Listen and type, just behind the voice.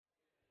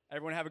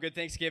Everyone have a good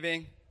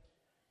Thanksgiving?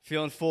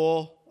 Feeling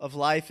full of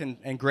life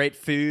and great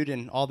food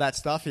and all that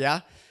stuff, yeah?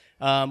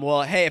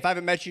 Well, hey, if I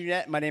haven't met you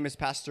yet, my name is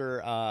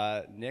Pastor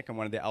Nick. I'm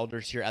one of the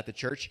elders here at the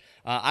church.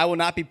 I will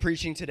not be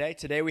preaching today.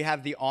 Today we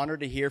have the honor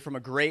to hear from a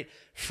great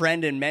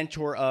friend and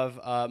mentor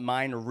of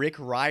mine, Rick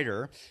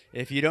Rider.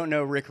 If you don't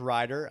know Rick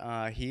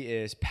Rider, he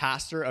is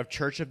pastor of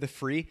Church of the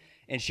Free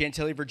in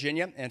Chantilly,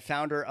 Virginia, and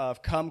founder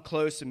of Come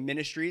Close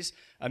Ministries,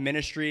 a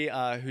ministry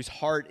whose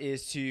heart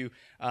is to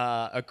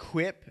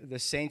equip the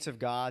saints of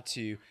God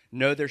to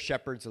know their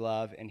shepherd's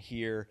love and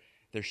hear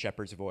their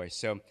shepherd's voice.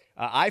 So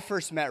I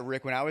first met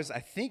Rick when I was, I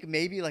think,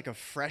 maybe like a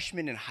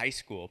freshman in high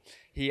school.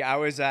 I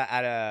was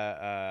at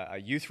a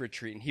youth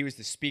retreat, and he was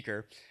the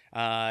speaker,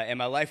 and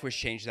my life was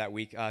changed that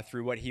week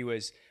through what he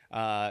was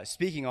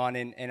speaking on.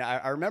 And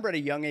I remember at a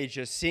young age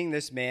just seeing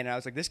this man, and I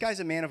was like, this guy's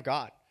a man of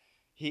God.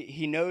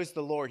 He knows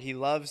the Lord. He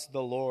loves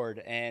the Lord.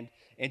 And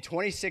in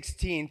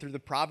 2016, through the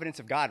providence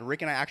of God,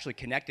 Rick and I actually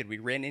connected. We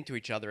ran into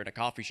each other in a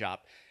coffee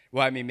shop.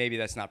 Well, I mean, maybe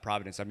that's not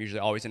providence. I'm usually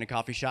always in a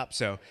coffee shop.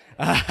 So,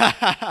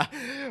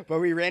 but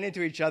we ran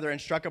into each other and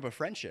struck up a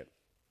friendship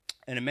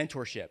and a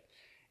mentorship.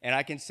 And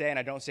I can say, and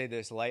I don't say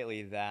this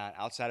lightly, that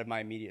outside of my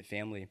immediate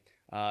family,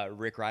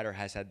 Rick Rider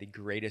has had the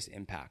greatest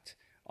impact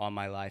on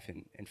my life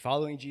and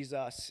following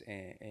Jesus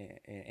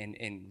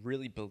and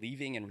really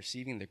believing and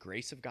receiving the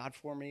grace of God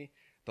for me,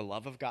 the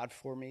love of God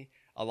for me.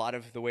 A lot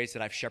of the ways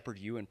that I've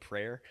shepherded you in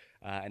prayer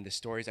and the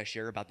stories I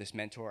share about this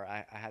mentor,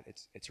 I have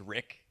it's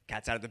Rick.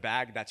 Cat's out of the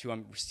bag. That's who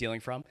I'm stealing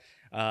from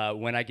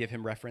when I give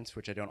him reference,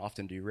 which I don't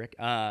often do, Rick.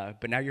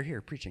 But now you're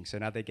here preaching, so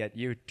now they get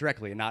you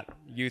directly and not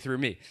you through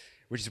me,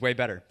 which is way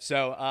better.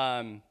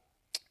 So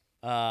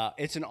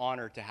it's an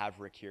honor to have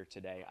Rick here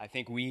today. I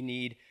think we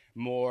need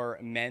more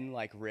men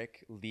like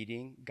Rick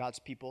leading God's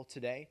people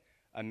today,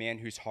 a man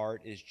whose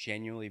heart is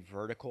genuinely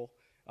vertical,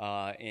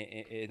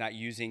 not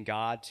using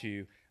God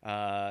to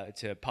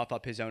puff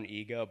up his own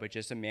ego, but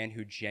just a man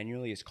who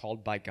genuinely is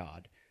called by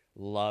God,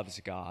 loves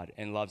God,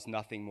 and loves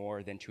nothing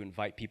more than to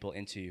invite people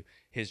into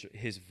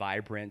his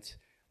vibrant,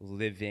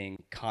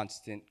 living,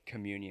 constant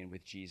communion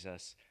with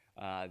Jesus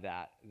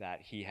that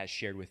he has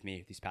shared with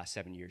me these past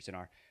 7 years in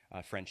our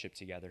friendship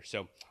together.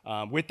 So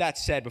with that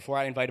said, before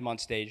I invite him on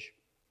stage,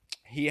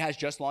 he has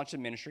just launched a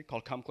ministry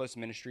called Come Close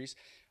Ministries.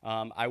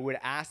 I would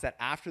ask that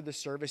after the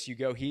service you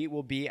go, he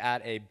will be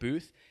at a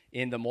booth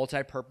in the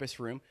multi-purpose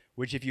room,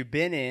 which if you've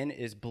been in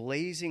is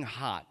blazing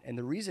hot. And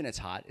the reason it's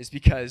hot is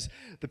because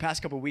the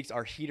past couple of weeks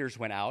our heaters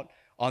went out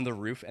on the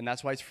roof, and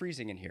that's why it's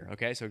freezing in here,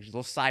 okay? So just a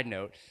little side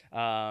note.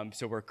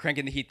 So we're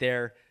cranking the heat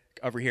there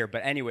over here.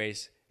 But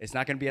anyways, it's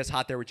not going to be as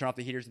hot there. We turn off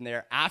the heaters in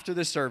there. After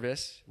the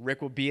service,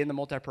 Rick will be in the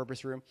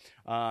multipurpose room.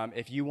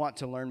 If you want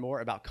to learn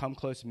more about Come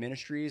Close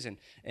Ministries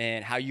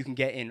and how you can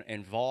get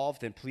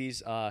involved, then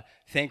please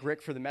thank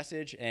Rick for the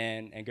message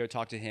and go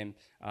talk to him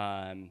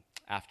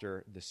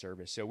after the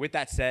service. So with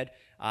that said,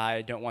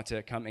 I don't want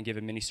to come and give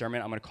a mini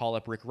sermon. I'm going to call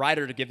up Rick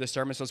Rider to give the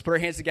sermon. So let's put our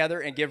hands together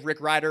and give Rick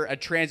Rider a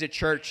Transit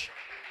Church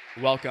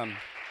welcome.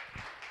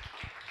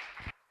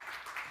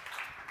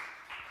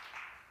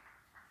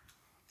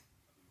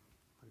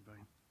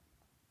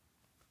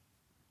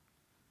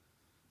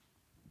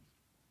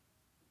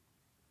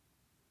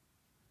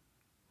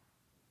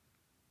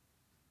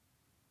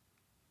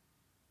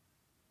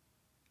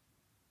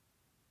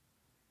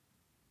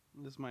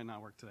 This might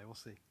not work today. We'll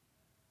see.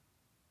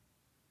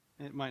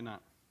 It might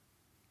not.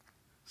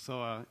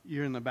 So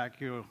you're in the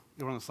back. You're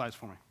on the slides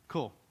for me.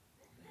 Cool.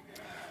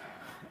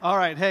 All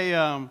right. Hey,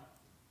 I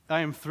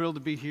am thrilled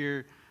to be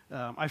here.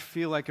 I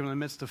feel like I'm in the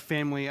midst of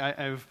family.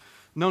 I've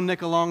known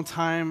Nick a long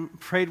time,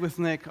 prayed with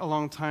Nick a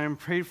long time,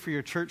 prayed for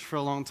your church for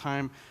a long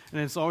time,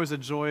 and it's always a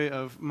joy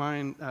of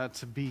mine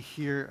to be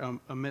here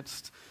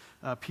amidst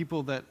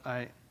people that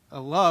I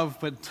love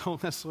but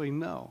don't necessarily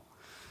know,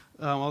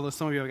 although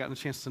some of you have gotten a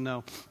chance to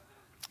know.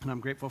 And I'm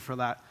grateful for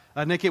that.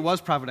 Nick, it was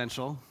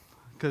providential,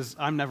 because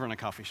I'm never in a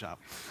coffee shop.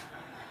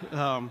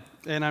 And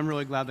I'm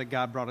really glad that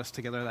God brought us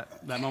together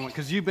that moment,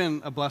 because you've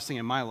been a blessing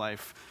in my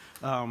life.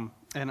 And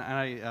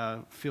I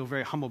feel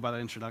very humbled by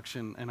that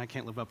introduction, and I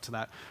can't live up to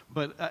that.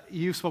 But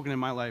you've spoken in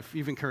my life.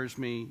 You've encouraged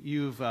me.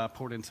 You've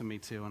poured into me,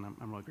 too, and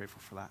I'm really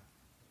grateful for that.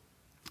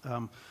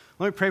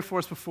 Let me pray for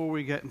us before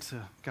we get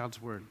into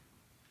God's Word.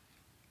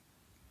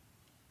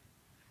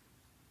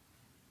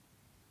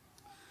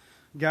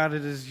 God,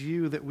 it is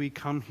you that we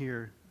come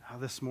here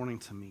this morning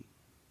to meet.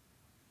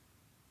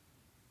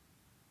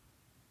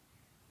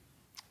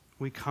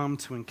 We come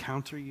to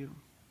encounter you,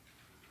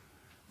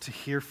 to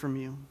hear from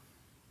you,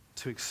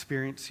 to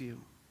experience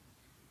you.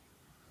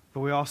 But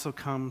we also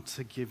come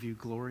to give you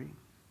glory,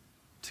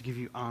 to give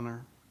you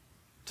honor,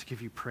 to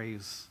give you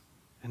praise,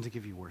 and to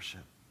give you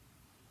worship.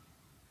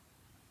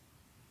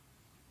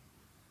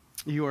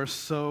 You are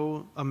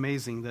so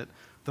amazing that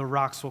the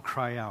rocks will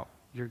cry out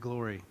your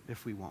glory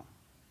if we won't.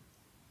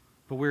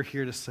 But we're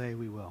here to say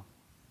we will,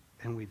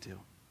 and we do.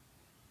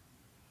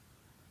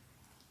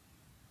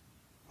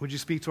 Would you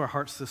speak to our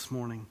hearts this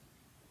morning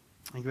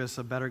and give us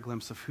a better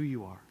glimpse of who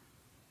you are,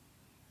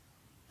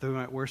 that we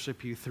might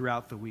worship you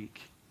throughout the week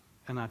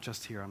and not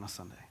just here on a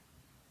Sunday.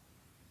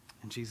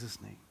 In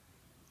Jesus' name,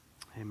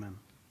 amen.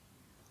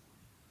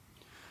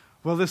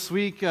 Well, this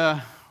week,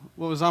 what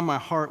was on my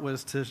heart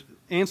was to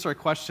answer a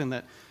question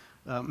that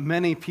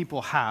many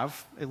people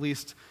have. At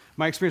least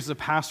my experience as a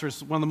pastor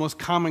is one of the most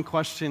common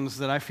questions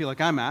that I feel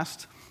like I'm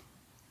asked.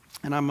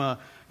 And I'm going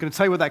to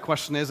tell you what that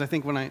question is. I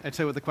think when I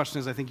tell you what the question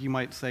is, I think you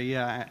might say,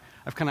 yeah,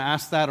 I've kind of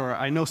asked that, or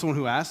I know someone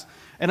who asked.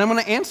 And I'm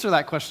going to answer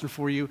that question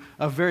for you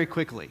very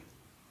quickly.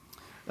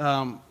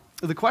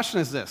 The question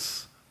is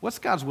this: what's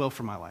God's will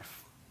for my life?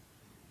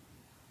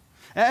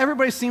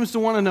 Everybody seems to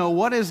want to know,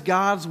 what is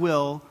God's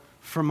will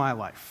for my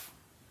life?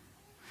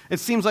 It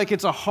seems like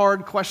it's a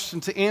hard question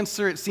to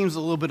answer. It seems a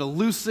little bit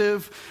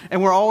elusive.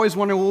 And we're always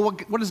wondering, well,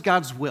 what is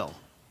God's will?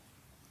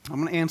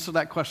 I'm going to answer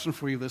that question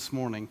for you this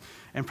morning,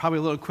 and probably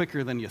a little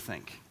quicker than you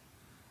think.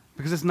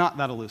 Because it's not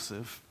that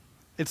elusive.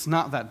 It's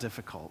not that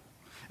difficult.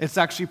 It's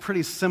actually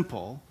pretty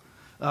simple.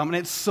 And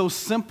it's so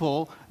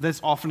simple that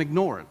it's often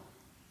ignored.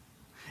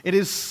 It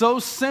is so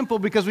simple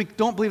because we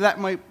don't believe that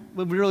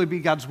would really be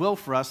God's will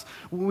for us.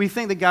 We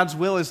think that God's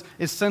will is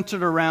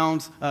centered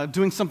around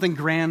doing something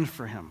grand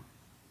for Him.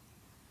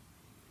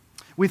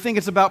 We think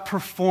it's about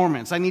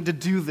performance. I need to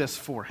do this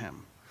for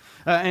Him.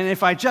 And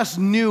if I just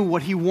knew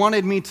what He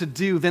wanted me to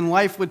do, then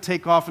life would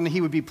take off and He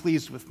would be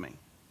pleased with me.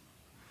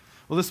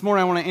 Well, this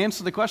morning I want to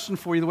answer the question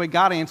for you the way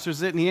God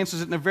answers it, and He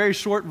answers it in a very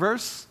short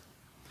verse.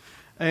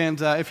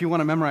 And if you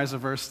want to memorize a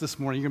verse this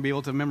morning, you're going to be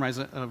able to memorize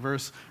a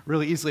verse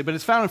really easily. But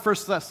it's found in 1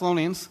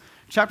 Thessalonians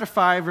chapter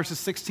 5, verses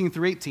 16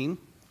 through 18.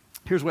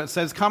 Here's what it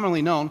says,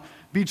 commonly known: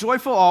 be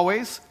joyful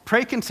always,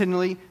 pray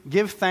continually,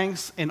 give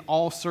thanks in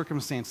all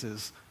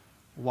circumstances.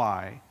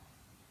 Why?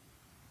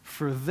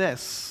 For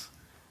this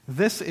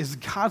is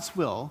God's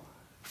will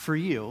for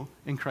you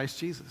in Christ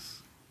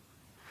Jesus.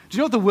 Do you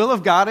know what the will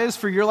of God is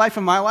for your life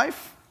and my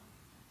life?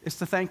 It's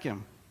to thank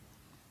Him.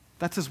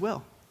 That's His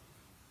will.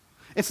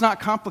 It's not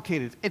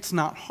complicated. It's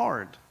not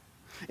hard.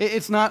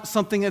 It's not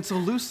something that's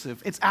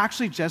elusive. It's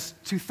actually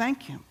just to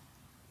thank Him.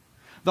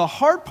 The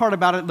hard part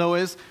about it, though,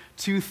 is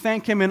to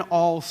thank Him in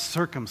all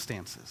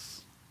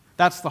circumstances.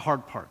 That's the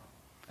hard part,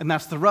 and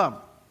that's the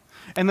rub.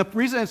 And the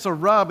reason it's a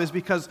rub is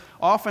because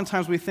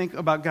oftentimes we think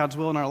about God's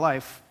will in our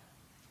life,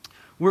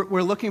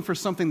 we're looking for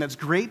something that's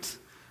great,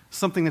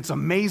 something that's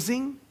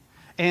amazing,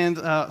 and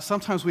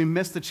sometimes we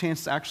miss the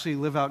chance to actually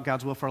live out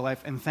God's will for our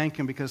life and thank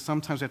Him, because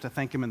sometimes we have to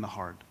thank Him in the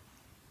hard.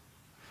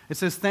 It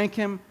says thank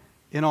Him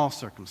in all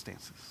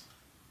circumstances.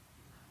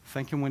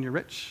 Thank Him when you're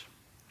rich.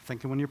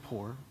 Thank Him when you're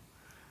poor.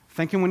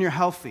 Thank Him when you're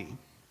healthy.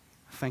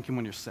 Thank Him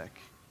when you're sick.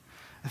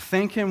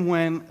 Thank Him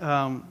when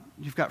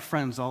you've got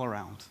friends all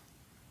around.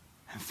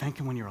 And thank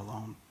Him when you're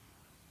alone.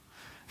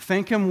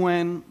 Thank Him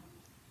when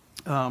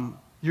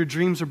your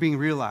dreams are being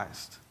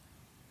realized.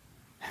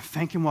 And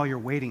thank Him while you're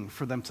waiting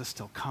for them to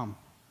still come.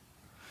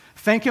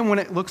 Thank Him when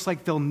it looks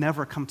like they'll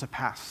never come to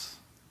pass.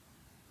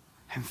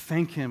 And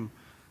thank Him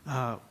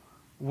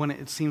when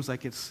it seems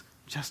like it's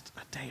just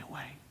a day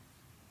away.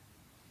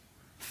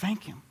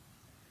 Thank Him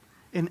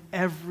in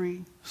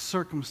every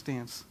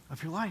circumstance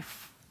of your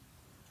life.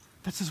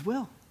 That's His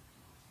will.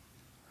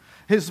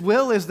 His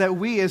will is that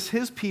we as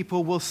His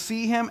people will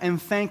see Him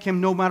and thank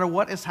Him no matter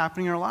what is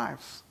happening in our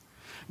lives.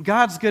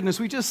 God's goodness,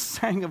 we just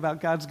sang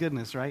about God's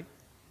goodness, right?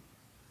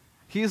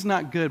 He is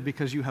not good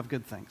because you have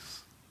good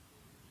things.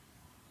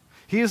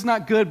 He is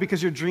not good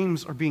because your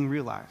dreams are being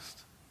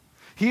realized.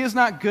 He is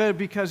not good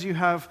because you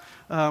have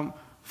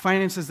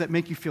finances that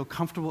make you feel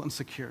comfortable and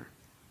secure.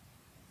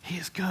 He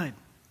is good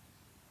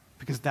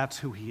because that's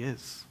who He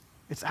is.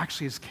 It's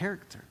actually His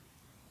character.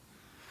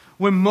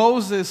 When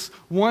Moses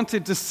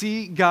wanted to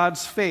see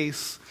God's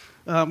face,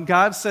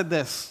 God said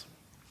this.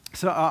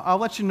 So I'll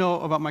let you know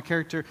about my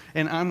character,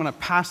 and I'm going to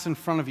pass in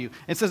front of you.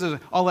 It says,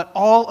 I'll let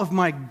all of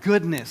my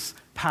goodness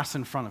pass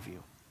in front of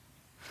you.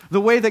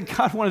 The way that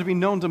God wanted to be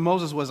known to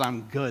Moses was,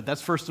 I'm good.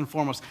 That's first and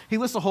foremost. He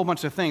lists a whole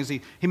bunch of things.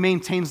 He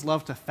maintains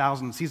love to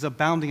thousands. He's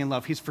abounding in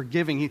love. He's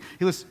forgiving.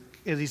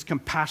 He's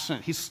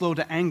compassionate. He's slow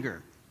to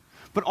anger.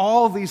 But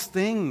all of these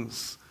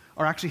things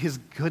are actually His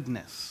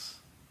goodness.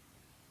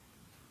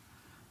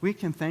 We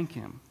can thank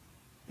Him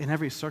in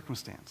every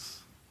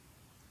circumstance,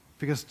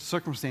 because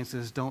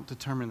circumstances don't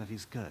determine that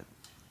He's good.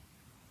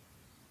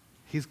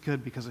 He's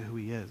good because of who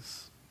He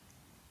is.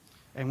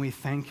 And we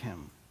thank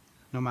Him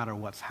no matter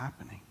what's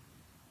happening.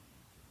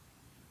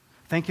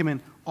 Thank Him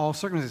in all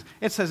circumstances.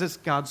 It says it's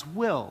God's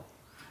will.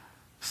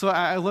 So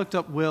I looked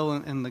up will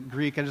in the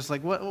Greek. I just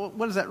like, what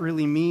does that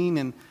really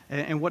mean?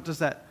 And what does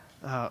that,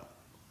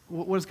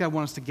 what does God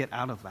want us to get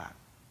out of that?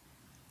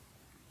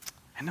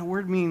 And the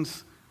word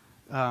means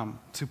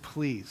to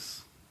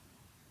please.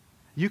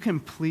 You can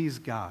please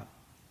God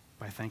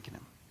by thanking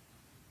Him.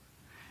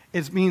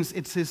 It means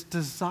it's His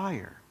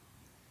desire.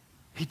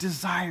 He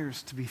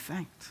desires to be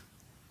thanked.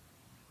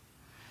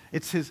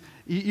 It's His,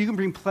 you can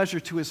bring pleasure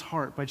to His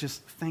heart by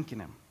just thanking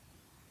Him.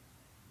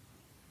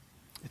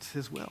 It's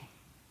His will.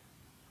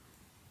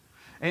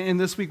 And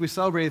this week we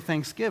celebrated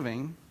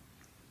Thanksgiving.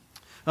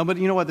 But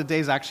you know what the day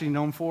is actually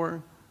known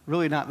for?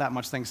 Really not that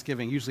much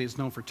Thanksgiving. Usually it's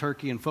known for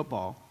turkey and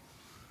football.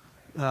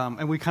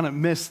 And we kind of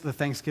miss the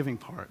Thanksgiving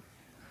part.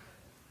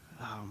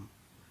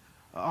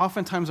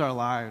 oftentimes our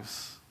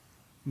lives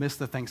miss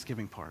the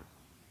Thanksgiving part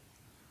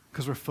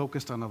because we're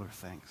focused on other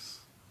things.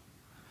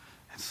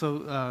 And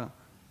so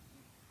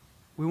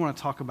we want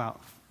to talk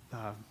about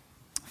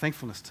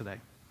thankfulness today.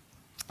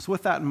 So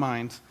with that in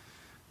mind,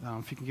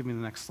 if you can give me the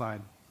next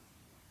slide.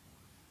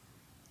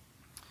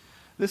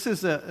 This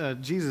is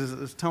Jesus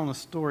is telling a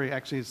story.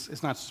 Actually,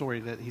 it's not a story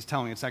that he's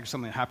telling. It's actually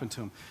something that happened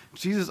to him.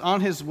 Jesus, on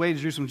his way to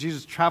Jerusalem,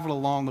 Jesus traveled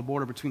along the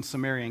border between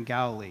Samaria and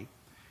Galilee.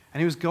 And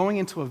he was going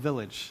into a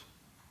village.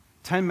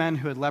 10 men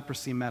who had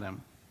leprosy met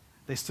him.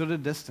 They stood at a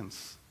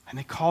distance, and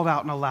they called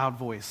out in a loud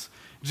voice,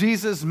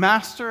 "Jesus,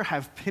 Master,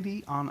 have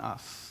pity on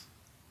us."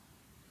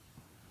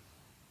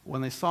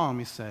 When they saw him,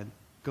 he said,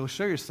 "Go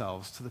show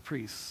yourselves to the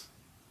priests."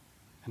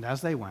 And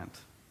as they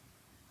went,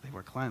 they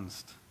were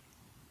cleansed.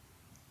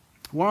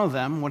 One of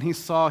them, when he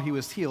saw he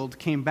was healed,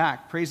 came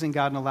back, praising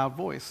God in a loud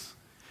voice.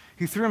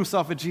 He threw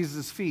himself at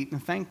Jesus' feet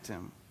and thanked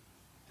him.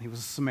 He was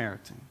a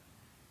Samaritan.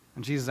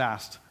 And Jesus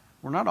asked,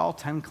 "Were not all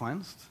 10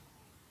 cleansed?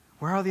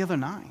 Where are the other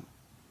 9?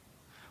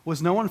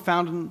 Was no one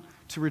found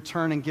to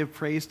return and give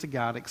praise to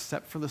God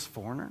except for this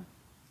foreigner?"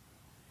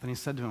 Then he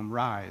said to him,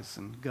 "Rise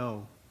and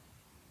go.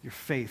 Your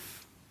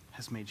faith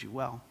has made you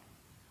well."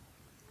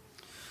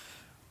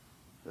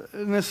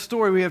 In this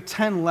story, we have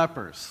 10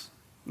 lepers.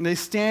 And they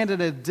stand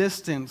at a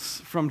distance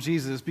from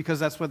Jesus because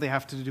that's what they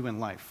have to do in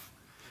life.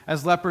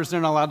 As lepers, they're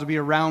not allowed to be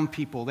around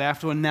people. They have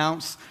to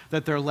announce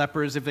that they're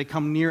lepers. If they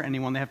come near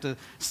anyone, they have to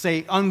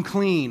say,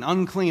 "Unclean,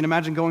 unclean."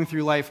 Imagine going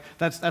through life.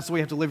 That's the way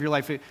you have to live your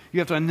life. You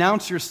have to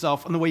announce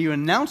yourself, and the way you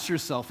announce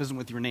yourself isn't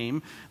with your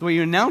name. The way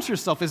you announce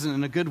yourself isn't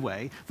in a good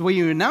way. The way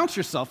you announce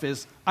yourself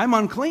is, "I'm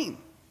unclean.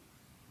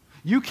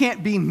 You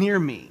can't be near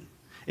me.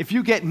 If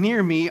you get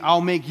near me,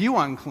 I'll make you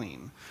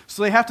unclean."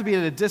 So they have to be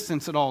at a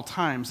distance at all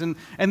times. And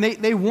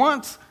they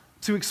want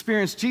to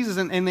experience Jesus,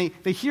 and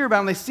they hear about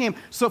him, they see him.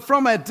 So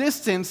from a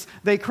distance,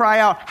 they cry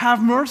out,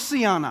 "Have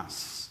mercy on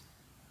us."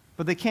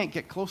 But they can't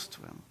get close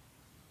to him.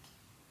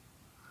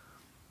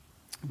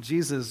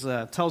 Jesus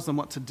tells them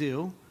what to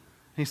do.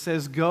 He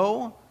says,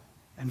 "Go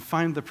and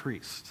find the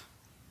priest."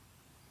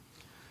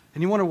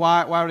 And you wonder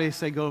why would they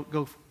say go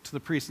to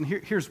the priest? And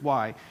here's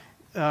why.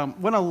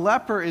 When a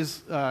leper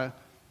is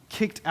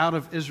kicked out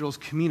of Israel's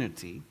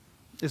community,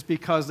 is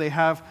because they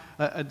have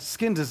a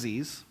skin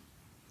disease,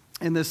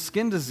 and this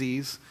skin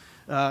disease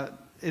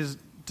is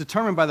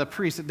determined by the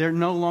priest that they're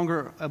no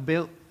longer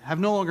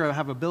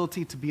have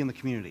ability to be in the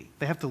community.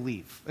 They have to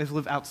leave. They have to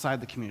live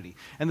outside the community.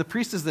 And the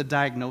priest is the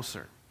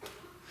diagnoser.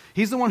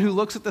 He's the one who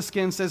looks at the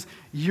skin and says,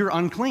 "You're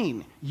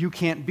unclean. You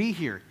can't be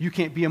here. You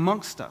can't be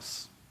amongst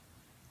us."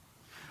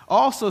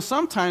 Also,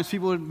 sometimes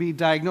people would be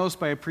diagnosed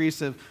by a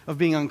priest of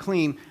being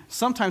unclean.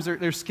 Sometimes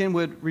their skin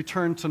would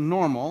return to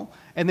normal,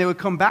 and they would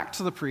come back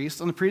to the priest,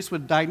 and the priest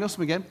would diagnose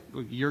them again.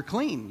 "You're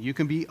clean. You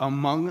can be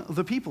among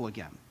the people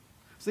again."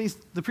 So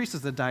the priest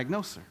is the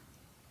diagnoser.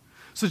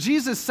 So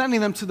Jesus is sending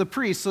them to the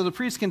priest so the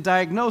priest can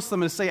diagnose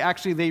them and say,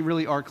 actually, they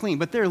really are clean.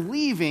 But they're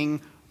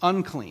leaving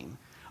unclean.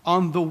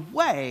 On the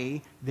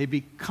way, they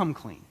become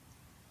clean.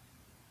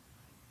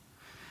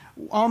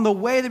 On the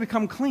way, they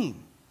become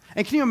clean.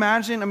 And can you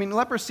imagine? I mean,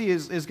 leprosy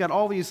is got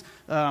all these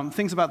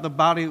things about the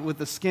body with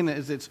the skin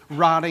as it's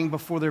rotting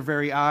before their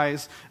very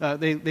eyes.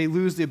 They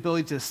lose the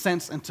ability to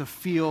sense and to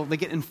feel. They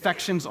get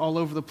infections all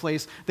over the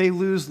place. They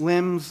lose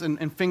limbs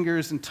and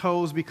fingers and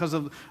toes because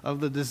of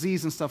the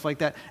disease and stuff like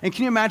that. And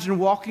can you imagine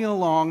walking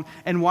along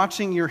and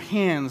watching your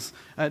hands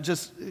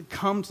just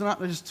come to not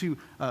just to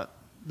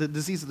the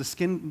disease of the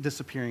skin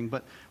disappearing,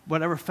 but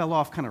whatever fell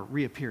off kind of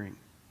reappearing.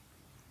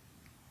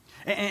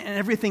 And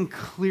everything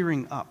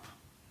clearing up.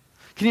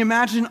 Can you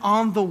imagine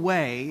on the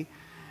way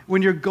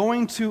when you're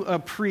going to a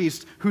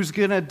priest who's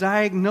going to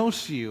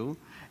diagnose you,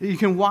 you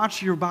can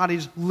watch your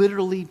bodies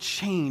literally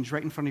change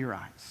right in front of your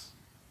eyes.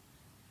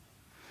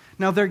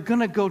 Now they're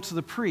going to go to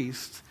the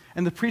priest,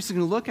 and the priest is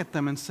going to look at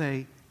them and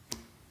say,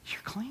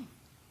 "You're clean.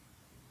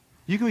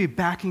 You can be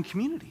back in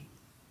community."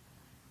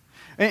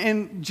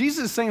 And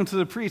Jesus is saying to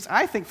the priest,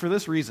 I think for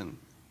this reason,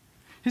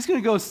 he's going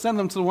to go send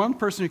them to the one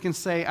person who can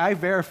say, "I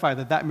verify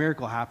that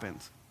miracle happened.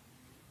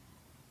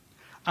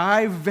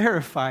 I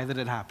verify that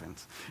it happened."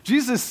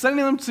 Jesus is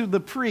sending them to the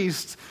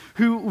priest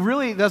who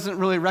really doesn't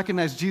really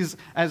recognize Jesus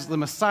as the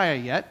Messiah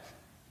yet,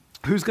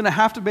 who's going to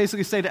have to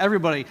basically say to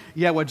everybody,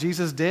 "Yeah, what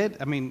Jesus did,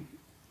 I mean,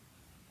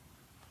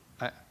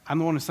 I'm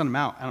the one who sent him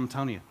out, and I'm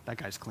telling you, that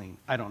guy's clean.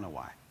 I don't know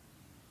why."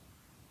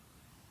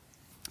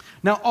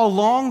 Now,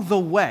 along the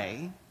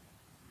way,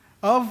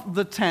 of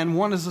the 10,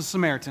 one is a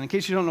Samaritan. In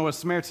case you don't know what a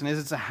Samaritan is,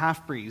 it's a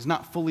half-breed. He's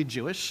not fully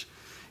Jewish.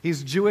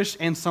 He's Jewish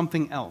and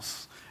something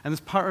else. And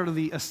it's part of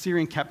the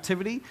Assyrian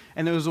captivity,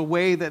 and it was a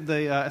way that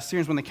the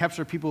Assyrians, when they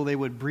captured people, they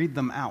would breed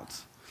them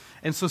out.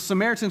 And so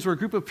Samaritans were a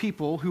group of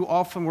people who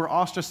often were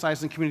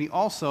ostracized in the community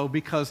also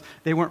because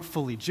they weren't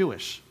fully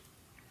Jewish.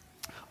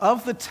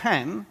 Of the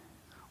 10,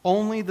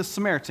 only the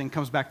Samaritan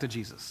comes back to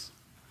Jesus.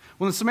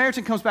 When the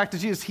Samaritan comes back to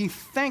Jesus, he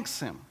thanks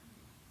him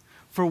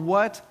for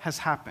what has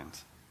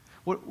happened.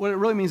 What it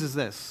really means is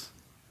this.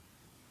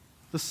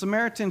 The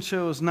Samaritan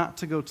chose not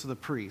to go to the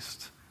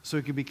priest, so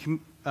he could be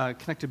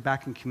connected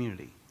back in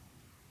community.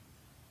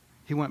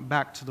 He went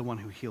back to the one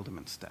who healed him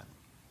instead.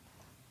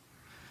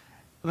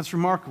 And that's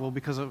remarkable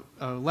because a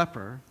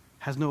leper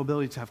has no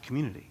ability to have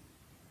community.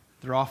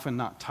 They're often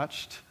not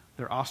touched.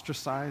 They're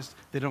ostracized.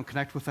 They don't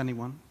connect with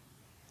anyone.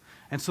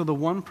 And so the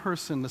one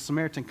person, the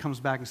Samaritan, comes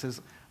back and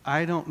says,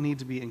 I don't need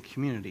to be in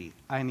community.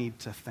 I need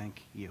to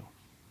thank you.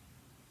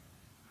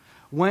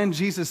 When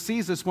Jesus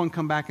sees this one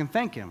come back and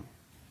thank him,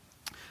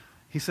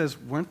 he says,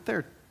 weren't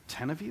there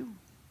 10 of you?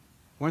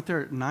 Weren't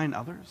there 9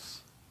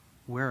 others?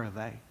 Where are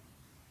they?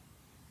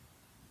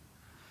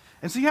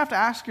 And so you have to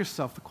ask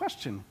yourself the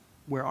question,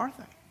 where are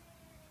they?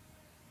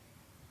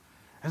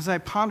 As I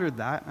pondered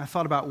that, and I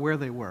thought about where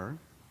they were,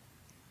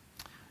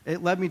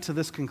 it led me to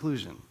this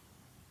conclusion.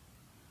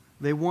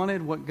 They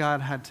wanted what God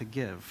had to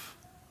give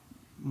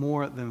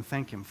more than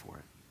thank him for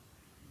it.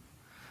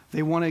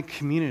 They wanted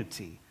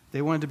community.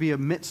 They wanted to be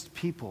amidst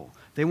people.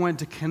 They wanted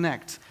to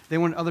connect. They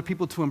wanted other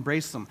people to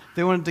embrace them.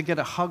 They wanted to get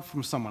a hug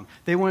from someone.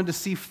 They wanted to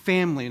see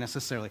family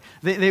necessarily.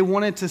 They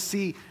wanted to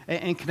see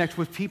and connect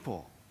with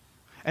people.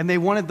 And they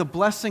wanted the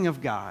blessing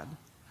of God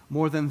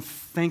more than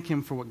thank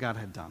him for what God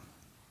had done.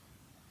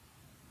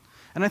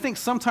 And I think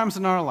sometimes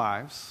in our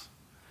lives,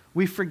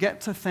 we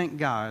forget to thank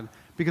God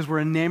because we're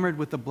enamored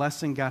with the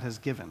blessing God has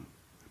given.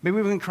 Maybe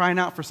we've been crying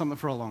out for something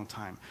for a long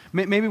time.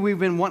 Maybe we've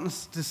been wanting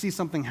to see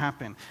something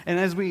happen. And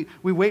as we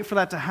wait for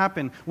that to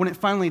happen, when it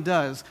finally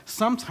does,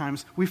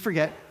 sometimes we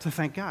forget to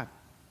thank God.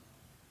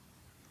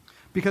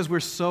 Because we're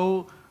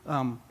so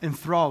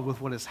enthralled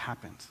with what has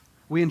happened.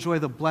 We enjoy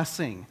the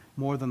blessing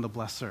more than the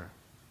blesser.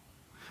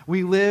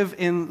 We live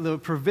in the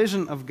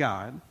provision of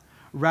God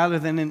rather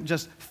than in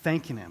just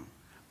thanking him.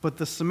 But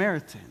the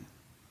Samaritan,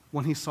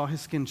 when he saw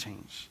his skin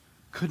change,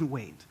 couldn't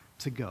wait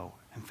to go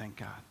and thank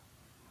God.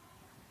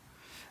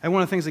 And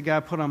one of the things that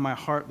God put on my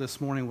heart this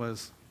morning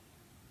was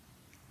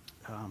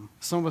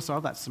some of us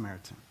are that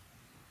Samaritan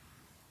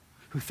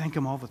who thank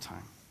him all the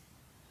time.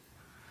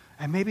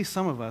 And maybe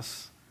some of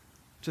us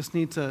just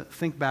need to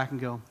think back and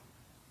go,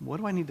 what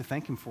do I need to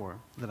thank him for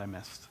that I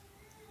missed?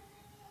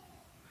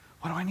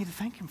 What do I need to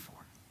thank him for?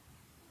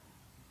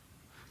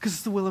 Because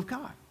it's the will of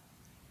God.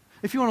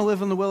 If you want to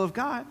live in the will of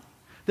God,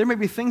 there may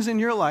be things in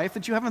your life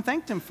that you haven't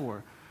thanked him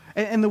for.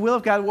 And the will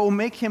of God, what will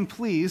make him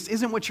pleased,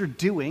 isn't what you're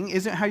doing,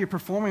 isn't how you're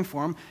performing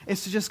for him.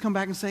 It's to just come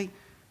back and say,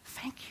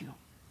 thank you.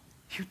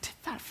 You did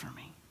that for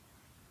me.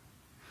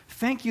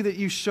 Thank you that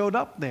you showed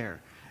up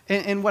there.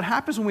 And what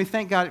happens when we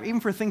thank God,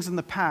 even for things in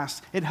the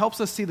past, it helps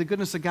us see the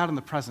goodness of God in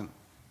the present.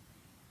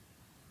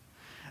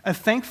 A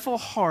thankful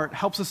heart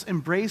helps us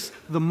embrace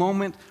the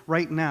moment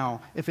right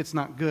now if it's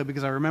not good,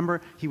 because I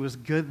remember he was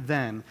good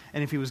then.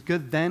 And if he was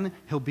good then,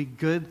 he'll be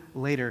good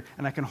later.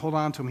 And I can hold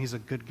on to him. He's a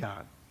good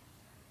God.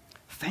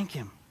 Thank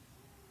him.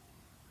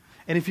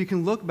 And if you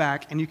can look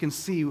back and you can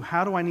see,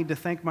 how do I need to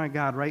thank my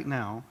God right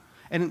now?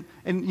 And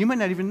you might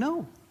not even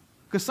know.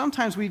 Because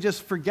sometimes we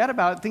just forget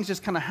about it. Things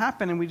just kind of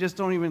happen and we just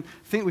don't even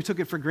think we took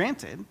it for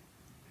granted.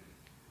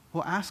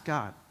 Well, ask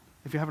God.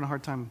 If you're having a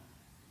hard time,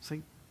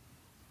 say,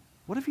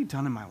 what have you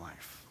done in my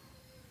life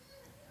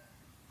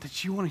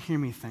that you want to hear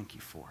me thank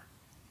you for?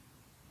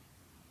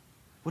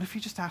 What if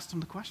you just asked him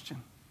the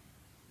question?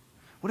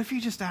 What if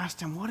you just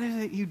asked him, what is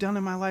it you've done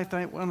in my life that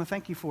I want to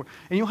thank you for?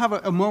 And you'll have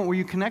a moment where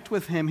you connect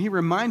with him. He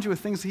reminds you of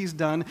things he's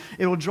done.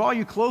 It will draw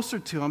you closer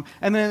to him.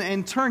 And then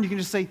in turn, you can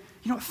just say,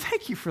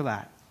 thank you for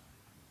that.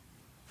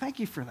 Thank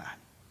you for that.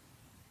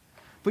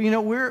 But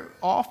we're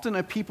often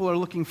a people are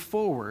looking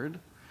forward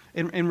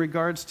in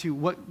regards to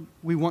what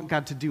we want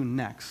God to do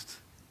next,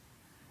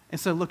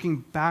 instead of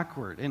looking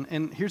backward.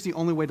 And here's the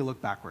only way to look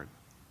backward,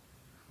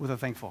 with a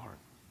thankful heart.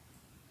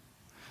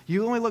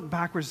 You only look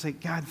backwards and say,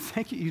 God,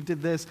 thank you you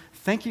did this.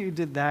 Thank you you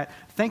did that.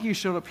 Thank you you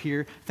showed up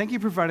here. Thank you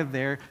provided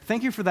there.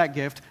 Thank you for that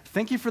gift.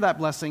 Thank you for that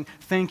blessing.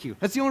 Thank you.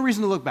 That's the only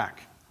reason to look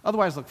back.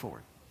 Otherwise, look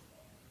forward.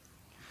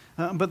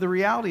 But the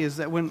reality is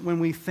that when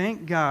we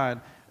thank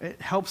God,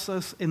 it helps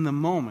us in the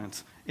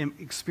moment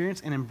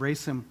experience and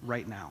embrace him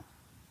right now.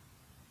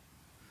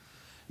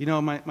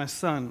 My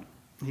son,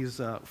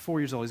 he's 4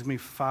 years old. He's going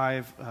to be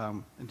 5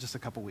 in just a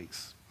couple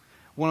weeks.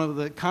 One of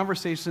the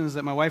conversations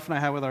that my wife and I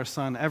have with our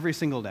son every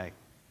single day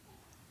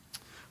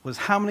was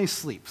how many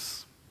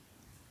sleeps?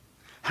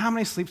 How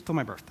many sleeps till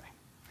my birthday?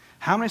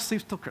 How many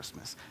sleeps till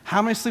Christmas?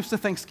 How many sleeps to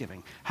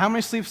Thanksgiving? How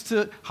many sleeps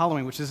to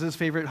Halloween, which is his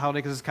favorite holiday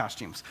because it's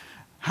costumes?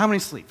 How many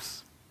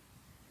sleeps?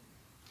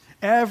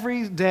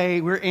 Every day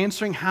we're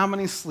answering how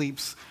many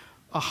sleeps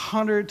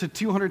 100 to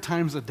 200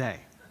 times a day.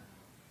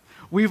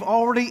 We've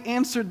already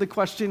answered the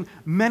question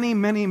many,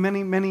 many,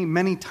 many, many,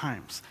 many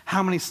times.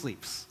 How many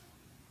sleeps?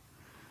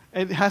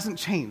 It hasn't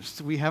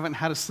changed. We haven't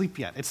had a sleep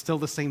yet. It's still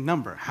the same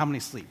number. How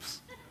many sleeps?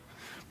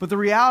 But the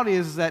reality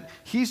is that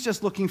he's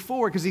just looking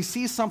forward because he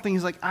sees something.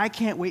 He's like, I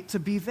can't wait to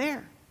be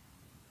there.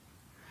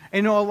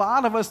 And a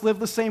lot of us live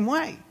the same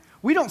way.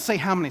 We don't say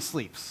how many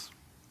sleeps.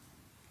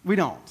 We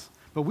don't.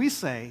 But we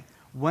say,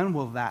 when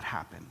will that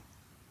happen?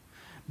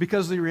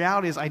 Because the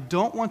reality is, I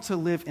don't want to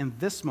live in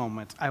this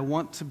moment. I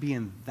want to be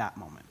in that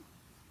moment.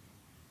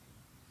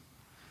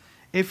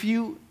 If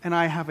you and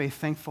I have a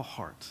thankful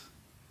heart,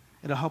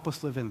 It'll help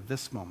us live in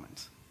this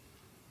moment,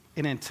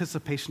 in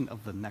anticipation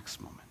of the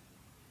next moment.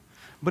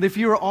 But if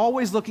you're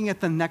always looking at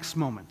the next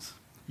moment,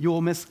 you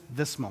will miss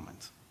this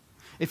moment.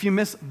 If you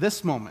miss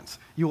this moment,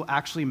 you will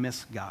actually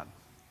miss God.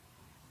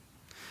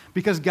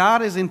 Because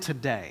God is in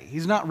today.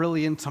 He's not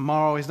really in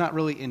tomorrow. He's not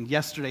really in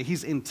yesterday.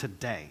 He's in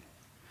today.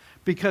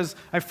 Because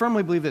I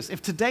firmly believe this.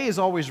 If today is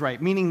always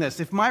right, meaning this,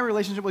 if my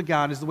relationship with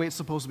God is the way it's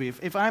supposed to be,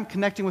 if I'm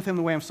connecting with Him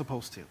the way I'm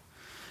supposed to,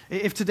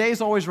 if today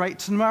is always right,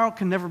 tomorrow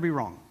can never be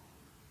wrong.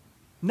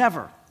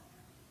 Never.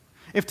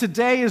 If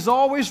today is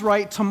always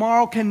right,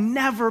 tomorrow can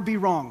never be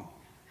wrong.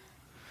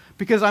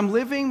 Because I'm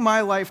living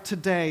my life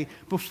today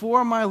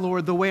before my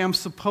Lord the way I'm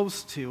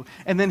supposed to,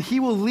 and then He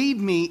will lead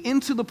me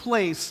into the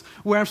place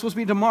where I'm supposed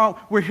to be tomorrow,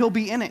 where He'll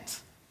be in it.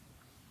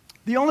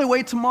 The only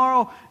way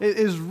tomorrow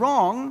is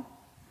wrong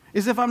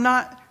is if I'm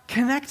not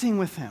connecting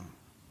with Him.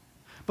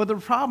 But the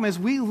problem is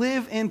we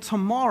live in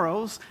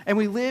tomorrows, and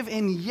we live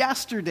in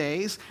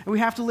yesterdays, and we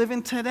have to live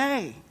in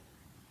today.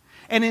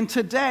 And in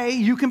today,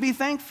 you can be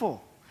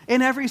thankful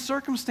in every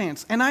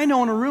circumstance. And I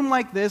know in a room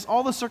like this,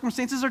 all the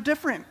circumstances are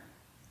different.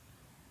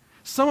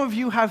 Some of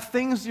you have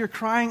things you're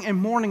crying and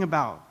mourning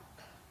about.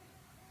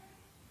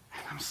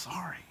 And I'm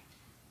sorry.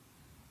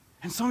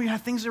 And some of you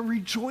have things you're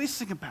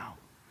rejoicing about.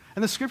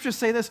 And the scriptures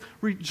say this,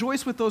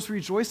 rejoice with those who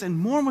rejoice and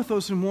mourn with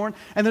those who mourn.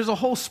 And there's a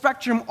whole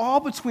spectrum all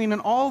between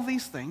and all of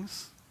these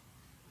things.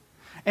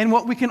 And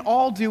what we can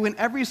all do in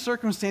every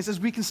circumstance is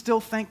we can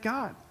still thank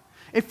God.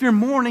 If you're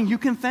mourning, you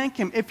can thank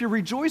Him. If you're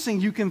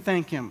rejoicing, you can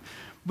thank Him.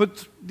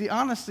 But the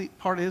honest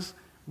part is,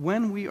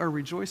 when we are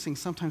rejoicing,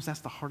 sometimes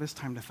that's the hardest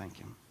time to thank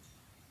Him.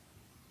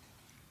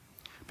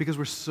 Because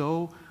we're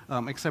so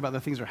excited about the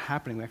things that are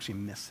happening, we actually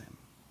miss Him.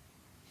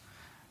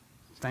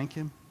 Thank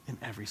Him in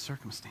every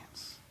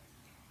circumstance.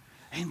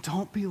 And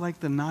don't be like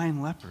the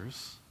 9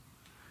 lepers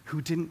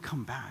who didn't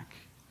come back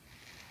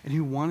and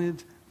who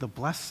wanted the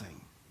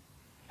blessing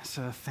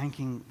instead of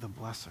thanking the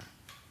blesser.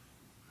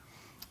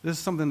 This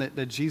is something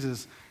that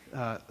Jesus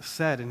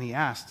said, and He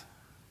asked,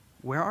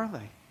 where are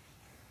they?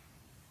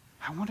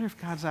 I wonder if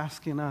God's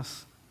asking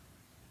us,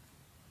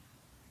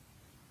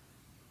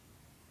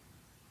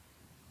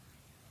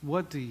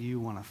 what do you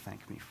want to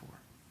thank me for?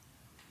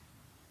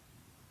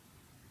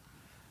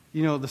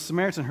 You know, the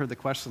Samaritan heard the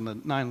question, the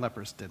 9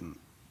 lepers didn't.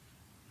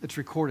 It's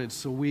recorded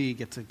so we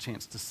get a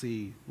chance to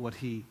see what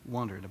he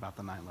wondered about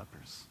the 9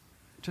 lepers.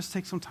 Just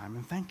take some time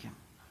and thank Him.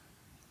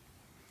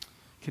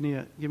 Can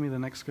you give me the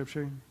next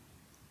scripture?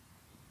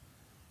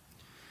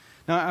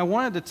 Now, I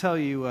wanted to tell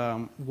you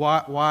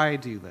why I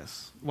do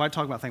this, why I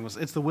talk about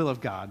thankfulness. It's the will of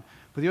God.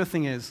 But the other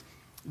thing is,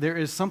 there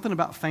is something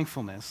about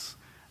thankfulness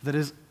that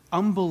is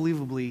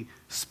unbelievably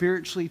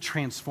spiritually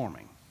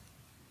transforming.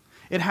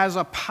 It has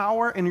a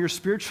power in your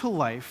spiritual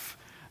life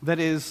that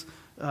is,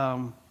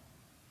 let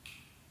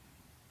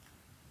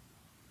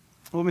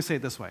me say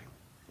it this way.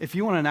 If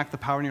you want to enact the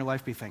power in your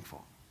life, be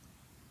thankful.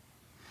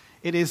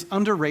 It is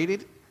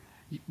underrated.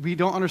 We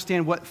don't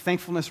understand what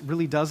thankfulness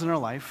really does in our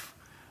life,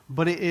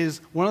 but it is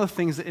one of the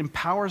things that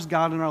empowers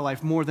God in our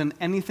life more than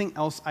anything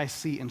else I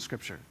see in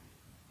Scripture.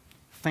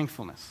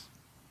 Thankfulness.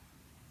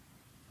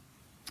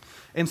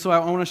 And so I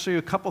want to show you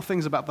a couple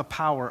things about the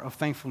power of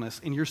thankfulness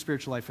in your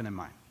spiritual life and in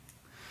mine.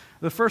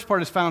 The first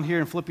part is found here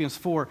in Philippians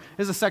 4.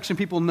 This is a section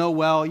people know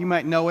well. You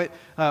might know it.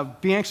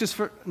 Be anxious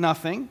for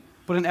nothing,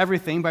 but in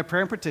everything, by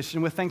prayer and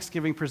petition, with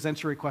thanksgiving,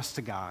 present your requests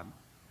to God.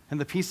 And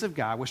the peace of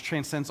God, which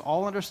transcends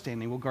all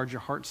understanding, will guard your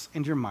hearts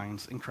and your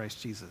minds in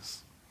Christ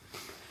Jesus.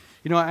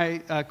 You know,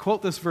 I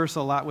quote this verse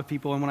a lot with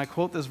people, and when I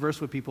quote this verse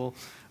with people,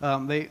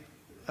 they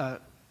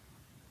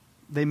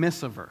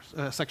miss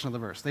a section of the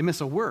verse. They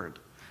miss a word.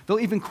 They'll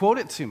even quote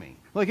it to me.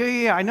 Like,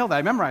 yeah, I know that.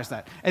 I memorized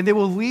that. And they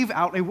will leave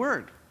out a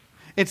word.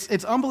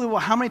 It's unbelievable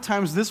how many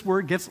times this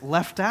word gets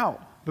left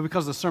out. But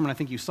because of the sermon, I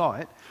think you saw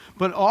it.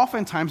 But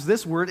oftentimes,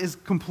 this word is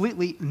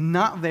completely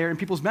not there in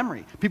people's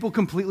memory. People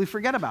completely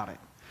forget about it.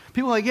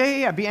 People are like,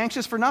 yeah, be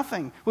anxious for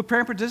nothing. With prayer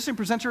and petition,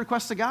 present your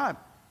requests to God.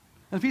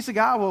 And the peace of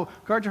God will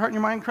guard your heart and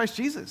your mind in Christ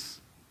Jesus.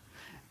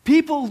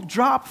 People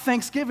drop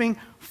thanksgiving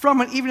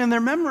from it even in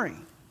their memory.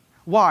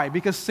 Why?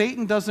 Because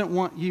Satan doesn't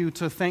want you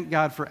to thank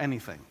God for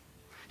anything.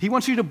 He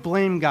wants you to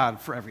blame God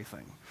for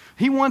everything.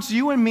 He wants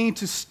you and me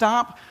to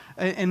stop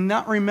and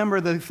not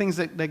remember the things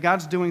that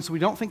God's doing so we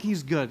don't think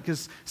He's good,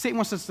 because Satan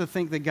wants us to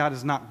think that God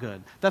is not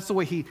good. That's the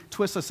way he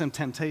twists us in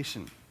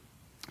temptation.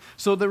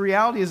 So the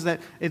reality is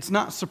that it's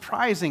not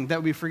surprising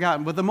that we've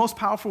forgotten, but the most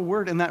powerful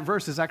word in that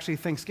verse is actually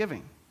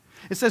thanksgiving.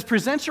 It says,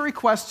 present your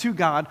request to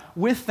God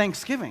with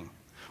thanksgiving.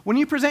 When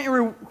you present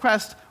your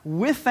request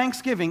with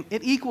thanksgiving,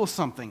 it equals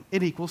something.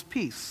 It equals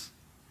peace.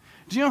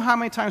 Do you know how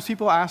many times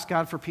people ask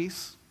God for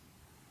peace?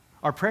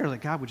 Our prayer is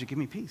like, God, would you give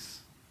me peace?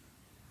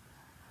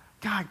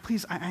 God,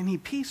 please, I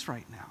need peace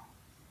right now.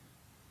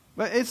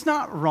 But it's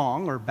not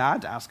wrong or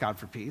bad to ask God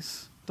for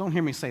peace. Don't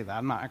hear me say that.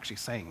 I'm not actually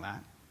saying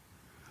that.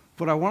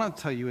 What I want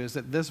to tell you is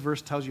that this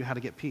verse tells you how to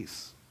get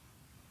peace.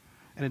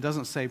 And it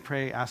doesn't say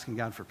pray asking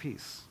God for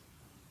peace.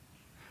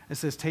 It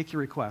says take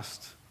your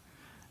request,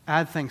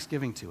 add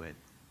thanksgiving to it.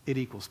 It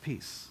equals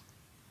peace.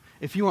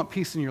 If you want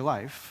peace in your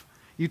life,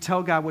 You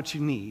tell God what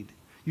you need.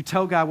 You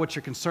tell God what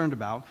you're concerned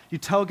about. You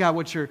tell God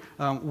what you're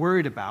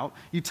worried about.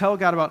 You tell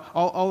God about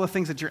all the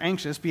things that you're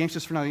anxious. Be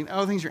anxious for nothing.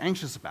 All the things you're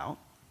anxious about.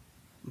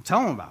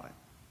 Tell him about it.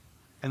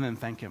 And then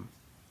thank him.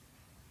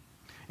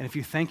 And if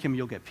you thank him,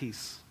 you'll get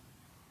peace.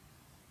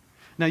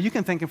 Now, you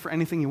can thank him for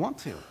anything you want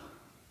to.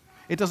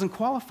 It doesn't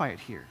qualify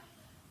it here.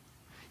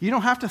 You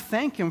don't have to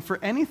thank him for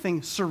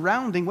anything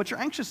surrounding what you're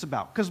anxious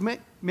about, because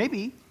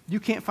maybe you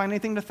can't find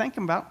anything to thank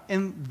him about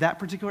in that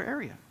particular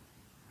area.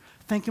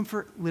 Thank him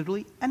for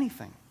literally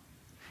anything.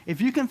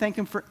 If you can thank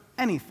him for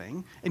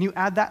anything, and you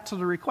add that to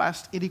the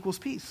request, it equals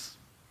peace.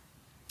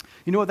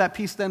 You know what that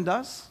peace then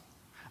does?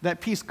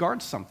 That peace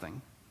guards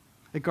something.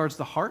 It guards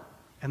the heart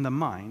and the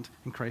mind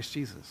in Christ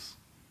Jesus,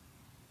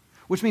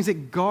 which means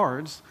it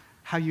guards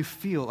how you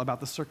feel about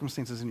the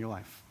circumstances in your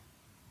life.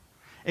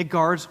 It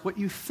guards what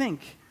you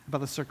think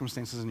about the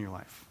circumstances in your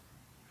life.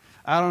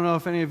 I don't know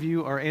if any of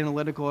you are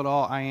analytical at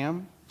all. I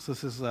am, so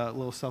this is a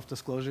little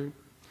self-disclosure.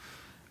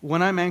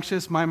 When I'm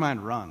anxious, my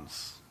mind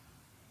runs.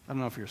 I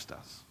don't know if yours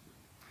does.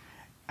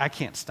 I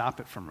can't stop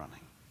it from running.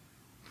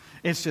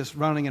 It's just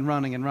running and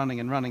running and running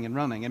and running and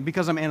running. And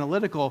because I'm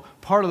analytical,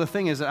 part of the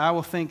thing is that I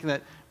will think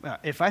that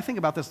if I think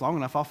about this long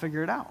enough, I'll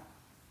figure it out.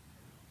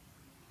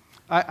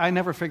 I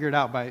never figure it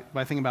out by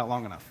thinking about it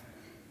long enough.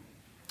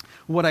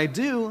 What I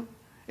do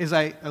is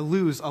I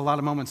lose a lot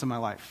of moments in my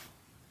life.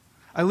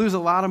 I lose a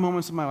lot of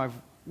moments in my life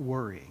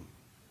worrying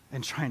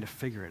and trying to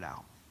figure it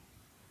out.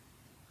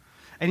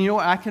 And you know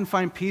what? I can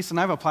find peace, and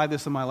I've applied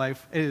this in my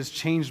life. It has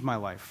changed my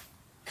life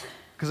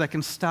because I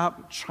can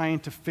stop trying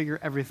to figure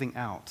everything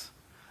out.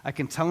 I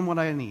can tell him what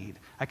I need.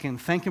 I can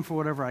thank him for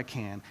whatever I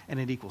can, and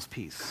it equals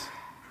peace.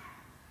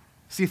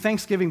 See,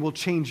 Thanksgiving will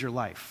change your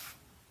life.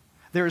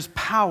 There is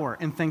power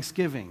in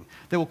Thanksgiving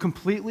that will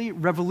completely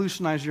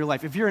revolutionize your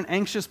life. If you're an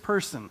anxious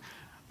person,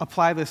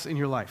 apply this in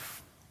your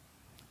life.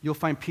 You'll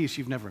find peace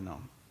you've never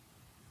known.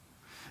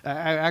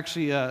 I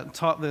actually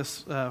taught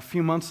this a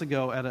few months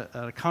ago at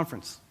a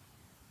conference,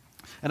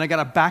 and I got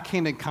a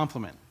backhanded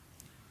compliment.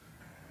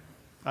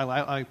 I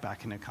like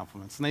backhanded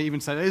compliments. And they even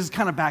said, it is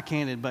kind of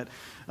backhanded, but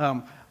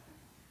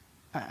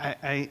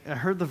I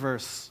heard the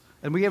verse,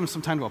 and we gave him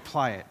some time to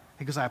apply it,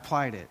 because I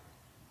applied it.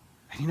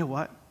 And you know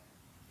what?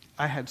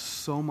 I had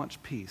so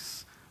much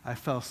peace, I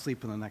fell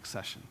asleep in the next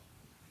session.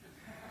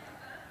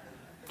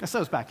 I said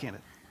it was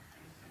backhanded.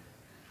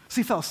 So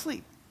he fell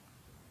asleep.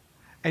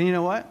 And you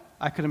know what?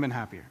 I could have been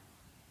happier.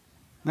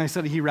 And I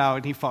said he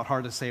rallied, he fought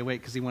hard to stay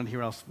awake because he wanted to hear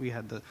what else we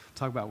had to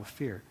talk about with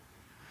fear.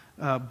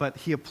 But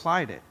he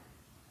applied it,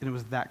 and it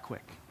was that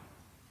quick.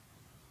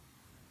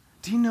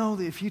 Do you know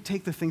that if you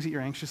take the things that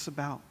you're anxious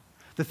about,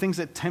 the things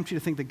that tempt you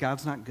to think that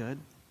God's not good,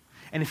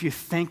 and if you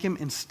thank him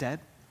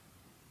instead,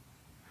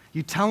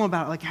 you tell him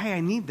about it like, hey,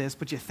 I need this,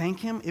 but you thank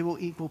him, it will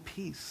equal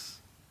peace.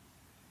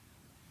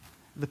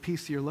 The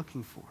peace you're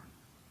looking for.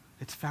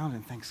 It's found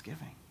in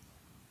Thanksgiving.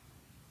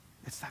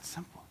 It's that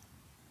simple.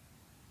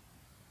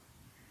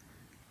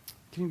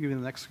 Can you give me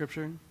the next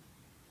scripture?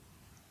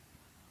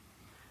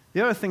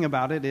 The other thing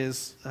about it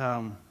is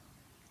some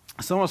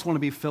of us want to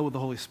be filled with the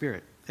Holy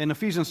Spirit. In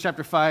Ephesians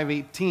chapter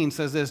 5:18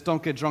 says this,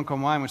 don't get drunk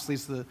on wine, which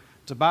leads to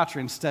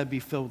debauchery. Instead, be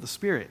filled with the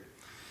Spirit.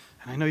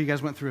 And I know you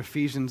guys went through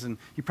Ephesians, and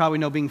you probably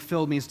know being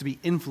filled means to be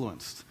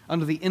influenced,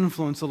 under the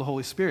influence of the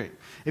Holy Spirit.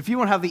 If you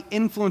want to have the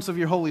influence of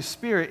your Holy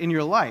Spirit in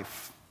your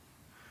life,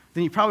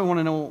 then you probably want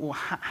to know, well,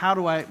 how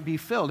do I be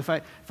filled? If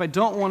I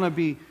don't want to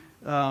be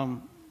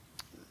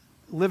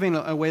living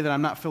a way that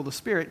I'm not filled with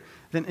Spirit,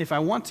 then if I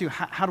want to,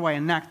 how do I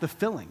enact the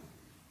filling?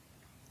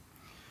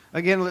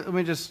 Again, let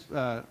me just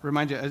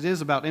remind you, it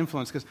is about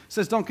influence, because it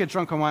says don't get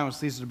drunk on wine, which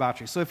leads to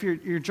debauchery. So if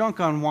you're drunk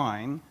on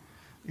wine,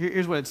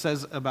 here's what it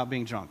says about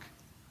being drunk.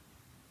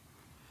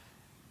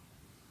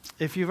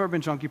 If you've ever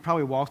been drunk, you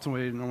probably walked in a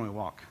way you didn't normally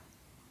walk.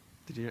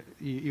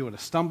 You would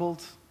have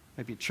stumbled,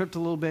 maybe you tripped a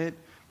little bit,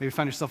 maybe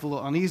found yourself a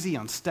little uneasy,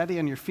 unsteady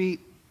on your feet,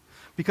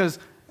 because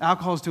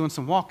alcohol is doing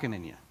some walking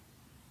in you.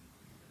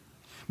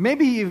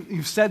 Maybe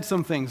you've said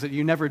some things that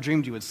you never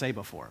dreamed you would say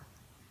before.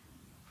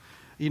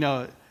 You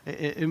know,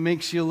 it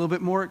makes you a little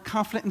bit more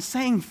confident in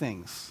saying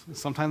things.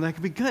 Sometimes that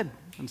can be good,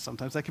 and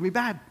sometimes that can be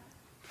bad.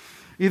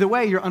 Either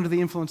way, you're under the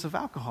influence of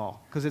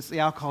alcohol, because it's the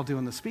alcohol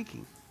doing the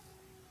speaking.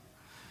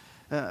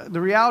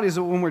 The reality is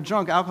that when we're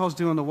drunk, alcohol is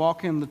doing the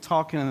walking, the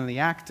talking, and the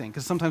acting,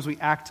 because sometimes we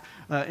act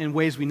in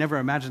ways we never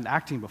imagined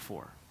acting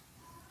before.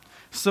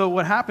 So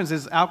what happens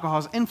is alcohol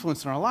has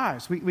influence in our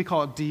lives. We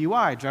call it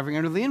DUI, driving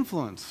under the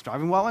influence.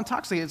 Driving while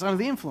intoxicated is under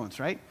the influence,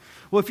 right?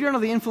 Well, if you're under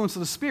the influence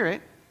of the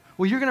Spirit,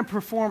 well, you're going to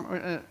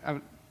perform,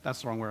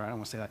 that's the wrong word, I don't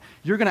want to say that.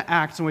 You're going to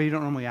act in a way you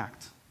don't normally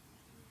act.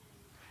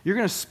 You're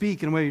going to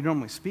speak in a way you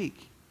normally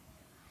speak.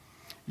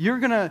 You're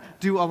going to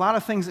do a lot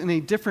of things in a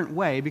different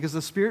way because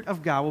the Spirit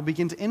of God will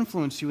begin to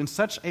influence you in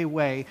such a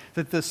way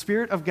that the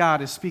Spirit of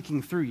God is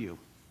speaking through you.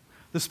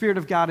 The Spirit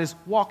of God is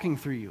walking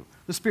through you.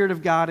 The Spirit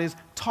of God is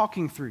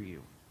talking through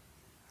you.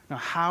 Now,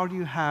 how do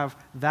you have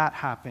that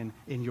happen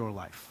in your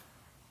life?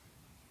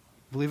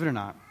 Believe it or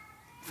not,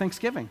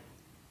 Thanksgiving.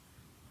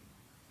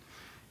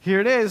 Here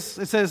it is.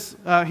 It says,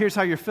 here's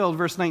how you're filled.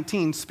 Verse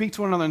 19, speak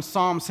to one another in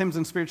psalms, hymns,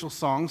 and spiritual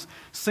songs.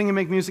 Sing and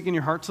make music in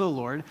your heart to the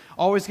Lord,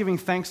 always giving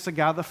thanks to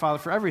God the Father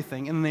for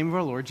everything in the name of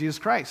our Lord Jesus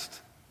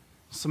Christ.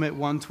 Submit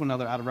one to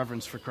another out of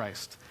reverence for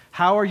Christ.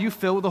 How are you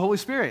filled with the Holy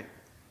Spirit?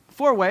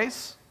 4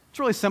 ways. It's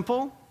really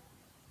simple.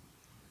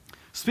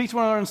 Speak to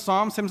one another in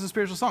psalms, hymns, and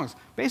spiritual songs.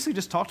 Basically,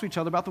 just talk to each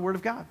other about the Word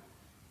of God.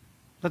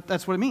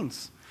 That's what it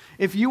means.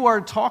 If you are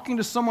talking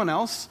to someone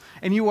else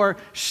and you are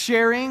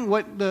sharing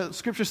what the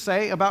scriptures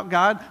say about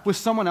God with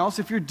someone else,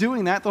 if you're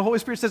doing that, the Holy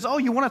Spirit says, oh,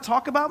 you want to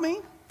talk about me?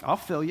 I'll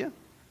fill you.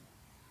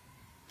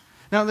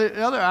 Now,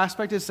 the other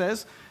aspect, it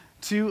says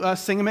to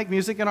sing and make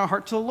music in our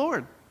heart to the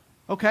Lord.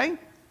 Okay?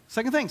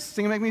 Second thing,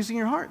 sing and make music in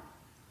your heart.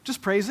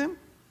 Just praise Him.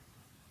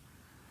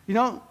 You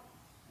know,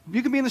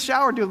 you can be in the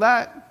shower and do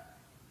that.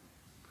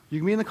 You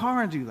can be in the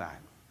car and do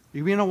that.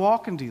 You can be in a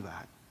walk and do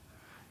that.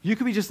 You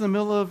could be just in the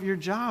middle of your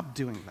job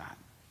doing that.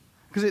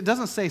 Because it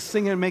doesn't say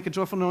sing and make a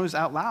joyful noise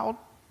out loud.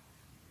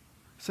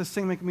 It says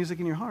sing and make music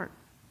in your heart.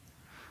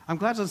 I'm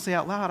glad it doesn't say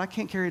out loud. I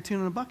can't carry a tune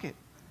in a bucket.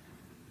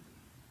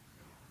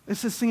 It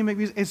says sing and make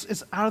music.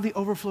 It's out of the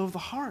overflow of the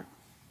heart.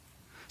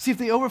 See, if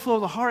the overflow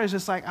of the heart is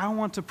just like, I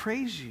want to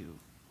praise you.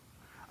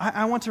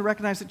 I want to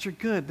recognize that you're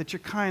good, that you're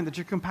kind, that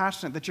you're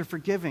compassionate, that you're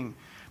forgiving,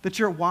 that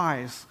you're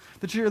wise,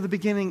 that you're the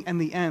beginning and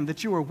the end,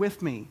 that you are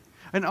with me,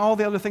 and all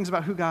the other things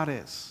about who God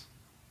is.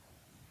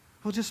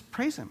 Well, just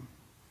praise Him.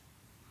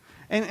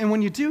 And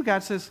when you do,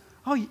 God says,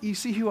 oh, you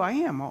see who I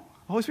am. The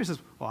Holy Spirit says,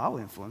 well, I'll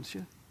influence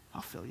you.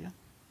 I'll fill you.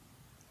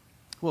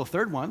 Well, the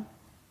third one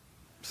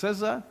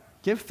says,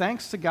 give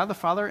thanks to God the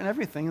Father in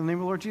everything in the name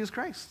of the Lord Jesus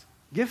Christ.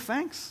 Give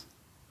thanks.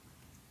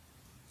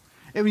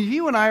 If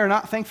you and I are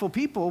not thankful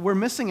people, we're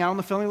missing out on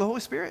the filling of the Holy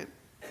Spirit.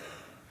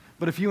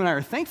 But if you and I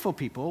are thankful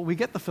people, we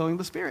get the filling of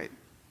the Spirit.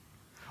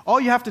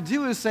 All you have to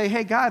do is say,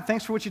 hey, God,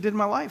 thanks for what you did in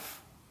my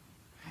life.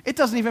 It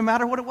doesn't even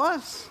matter what it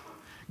was.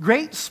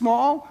 Great,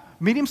 small,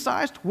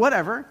 medium-sized,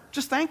 whatever,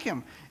 just thank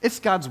Him. It's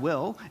God's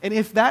will. And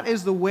if that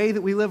is the way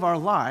that we live our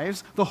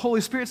lives, the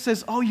Holy Spirit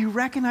says, oh, you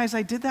recognize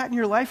I did that in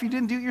your life? You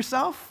didn't do it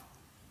yourself?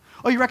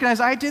 Oh, you recognize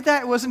I did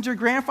that? It wasn't your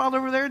grandfather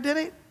over there that did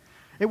it?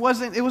 It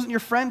wasn't your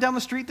friend down the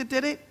street that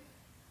did it?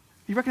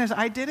 You recognize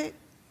I did it?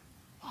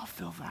 I'll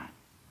fill that.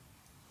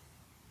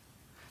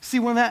 See,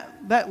 when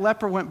that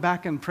leper went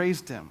back and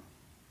praised Him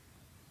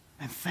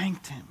and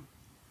thanked Him,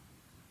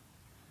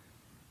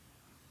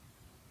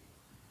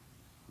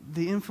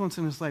 the influence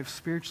in his life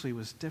spiritually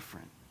was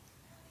different.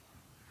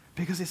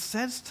 Because it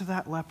says to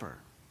that leper,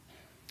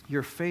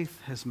 your faith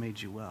has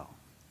made you well.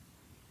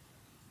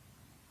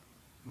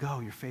 Go,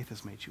 your faith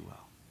has made you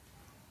well.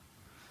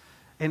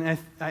 And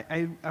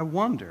I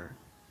wonder,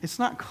 it's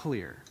not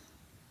clear,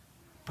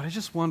 but I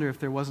just wonder if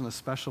there wasn't a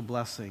special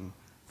blessing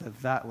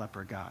that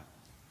leper got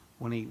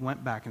when he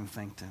went back and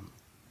thanked Him.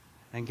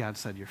 And God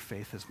said, your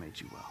faith has made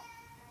you well.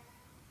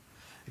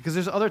 Because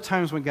there's other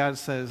times when God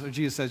says, or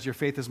Jesus says, your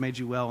faith has made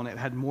you well, and it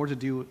had more to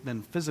do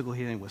than physical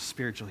healing with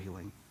spiritual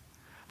healing.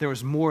 There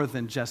was more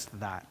than just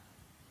that.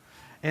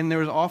 And there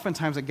was often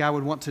times that God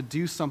would want to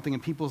do something in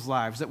people's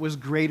lives that was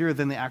greater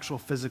than the actual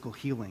physical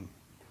healing.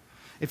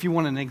 If you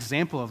want an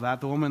example of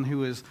that, the woman who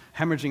was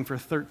hemorrhaging for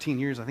 13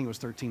 years, I think it was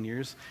 13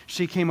 years,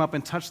 she came up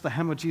and touched the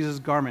hem of Jesus'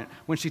 garment.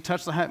 When she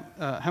touched the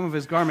hem of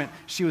His garment,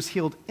 she was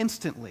healed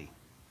instantly.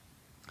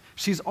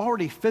 She's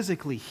already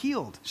physically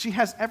healed. She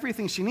has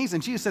everything she needs.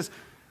 And Jesus says,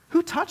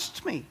 who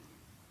touched me?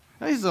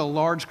 Now, this is a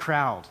large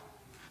crowd.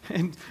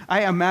 And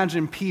I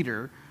imagine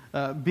Peter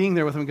being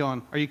there with him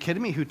going, are you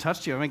kidding me? Who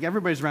touched you? I mean,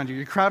 everybody's around you.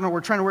 You're crowding,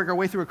 we're trying to work our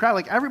way through a crowd.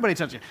 Like, everybody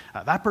touched you.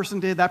 That person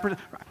did, that person.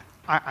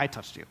 I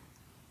touched you.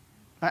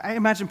 I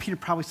imagine Peter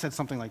probably said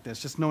something like this,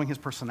 just knowing his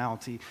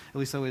personality, at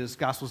least the way his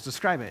Gospels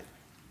describe it.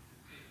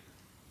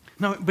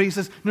 No, but he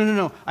says,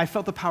 no, I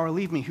felt the power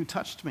leave me. Who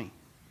touched me?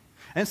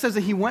 And it says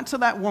that he went to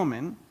that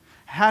woman,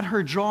 had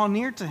her draw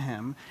near to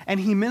him, and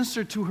he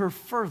ministered to her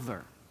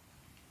further.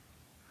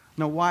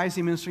 Now, why is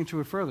he ministering to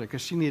her further?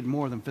 Because she needed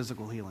more than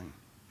physical healing.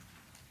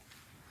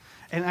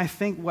 And I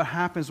think what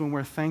happens when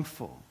we're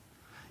thankful,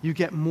 you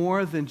get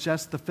more than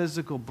just the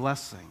physical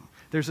blessing.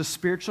 There's a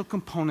spiritual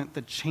component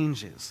that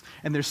changes.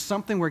 And there's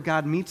something where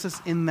God meets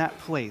us in that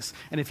place.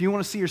 And if you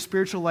want to see your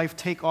spiritual life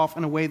take off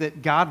in a way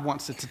that God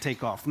wants it to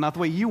take off, not the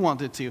way you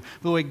want it to,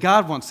 but the way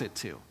God wants it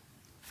to,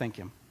 thank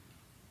Him.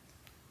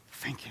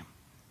 Thank Him.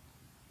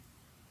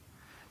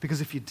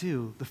 Because if you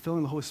do, the filling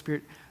of the Holy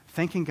Spirit,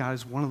 thanking God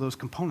is one of those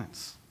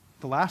components.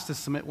 The last is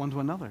submit one to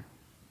another.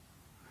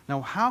 Now,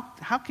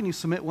 how can you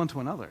submit one to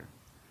another?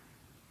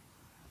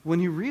 When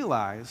you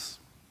realize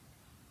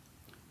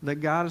that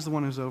God is the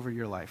one who's over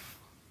your life,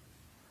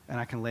 and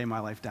I can lay my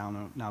life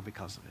down now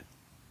because of it.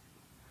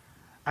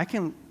 I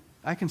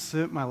can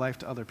submit my life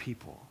to other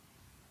people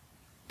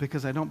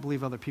because I don't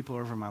believe other people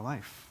are over my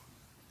life.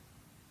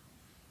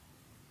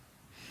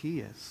 He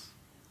is.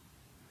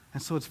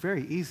 And so it's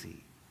very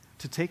easy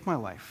to take my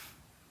life,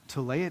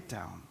 to lay it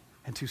down,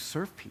 and to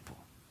serve people.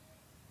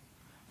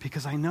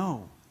 Because I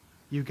know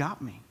you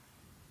got me.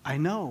 I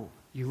know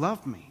you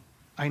love me.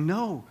 I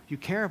know you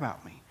care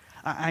about me.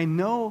 I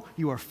know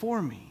you are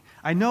for me.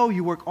 I know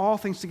you work all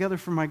things together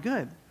for my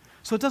good.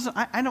 So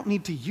I don't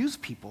need to use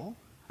people.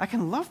 I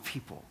can love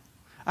people.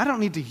 I don't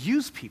need to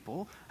use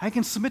people. I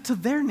can submit to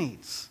their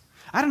needs.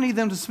 I don't need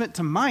them to submit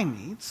to my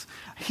needs.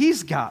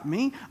 He's got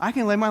me. I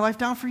can lay my life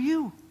down for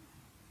you.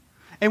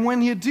 And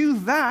when you do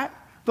that,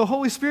 the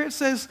Holy Spirit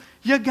says,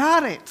 you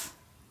got it.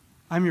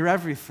 I'm your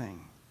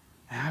everything.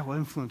 And I will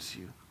influence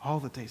you all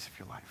the days of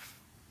your life.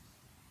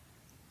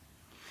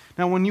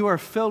 Now, when you are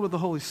filled with the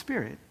Holy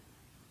Spirit,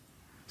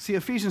 see,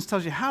 Ephesians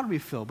tells you how to be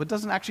filled, but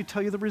doesn't actually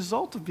tell you the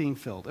result of being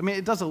filled. I mean,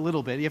 it does a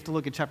little bit. You have to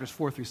look at chapters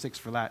 4 through 6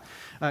 for that.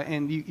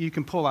 And you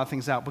can pull a lot of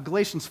things out. But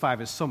Galatians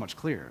 5 is so much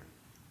clearer.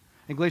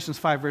 In Galatians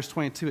 5, verse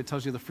 22, it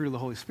tells you the fruit of the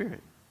Holy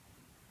Spirit.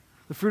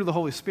 The fruit of the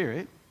Holy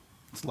Spirit,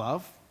 it's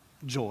love,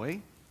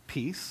 joy,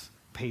 peace,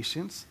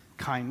 patience,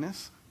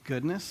 kindness,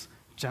 goodness,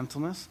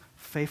 gentleness,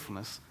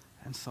 faithfulness,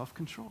 and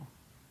self-control.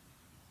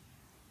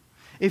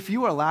 If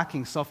you are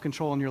lacking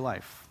self-control in your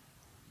life,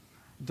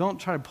 don't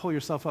try to pull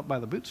yourself up by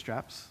the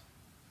bootstraps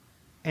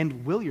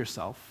and will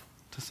yourself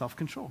to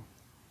self-control.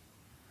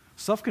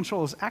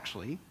 Self-control is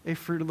actually a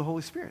fruit of the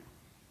Holy Spirit.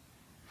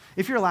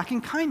 If you're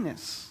lacking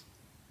kindness,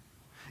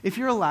 if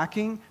you're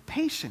lacking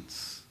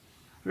patience,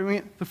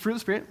 the fruit of the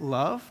Spirit,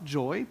 love,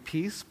 joy,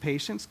 peace,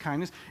 patience,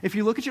 kindness. If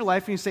you look at your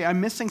life and you say,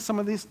 I'm missing some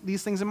of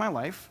these things in my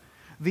life,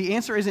 the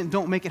answer isn't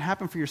don't make it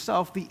happen for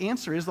yourself. The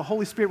answer is the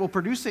Holy Spirit will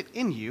produce it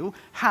in you.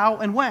 How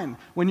and when?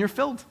 When you're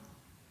filled.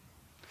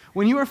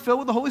 When you are filled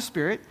with the Holy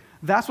Spirit,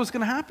 that's what's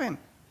going to happen.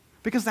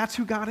 Because that's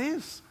who God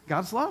is.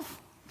 God's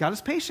love. God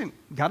is patient.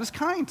 God is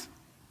kind.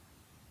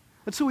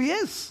 That's who He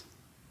is.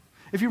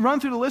 If you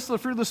run through the list of the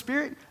fruit of the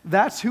Spirit,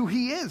 that's who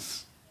He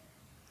is.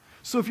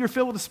 So if you're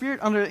filled with the Spirit,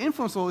 under the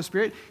influence of the Holy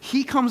Spirit,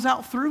 He comes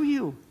out through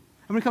you.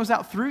 And when He comes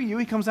out through you,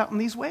 He comes out in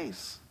these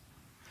ways.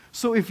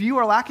 So if you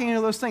are lacking any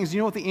of those things, you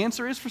know what the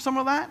answer is for some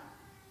of that?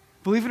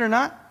 Believe it or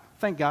not,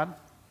 thank God.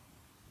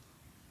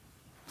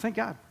 Thank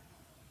God.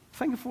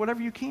 Thank Him for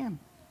whatever you can.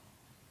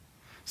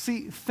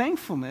 See,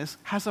 thankfulness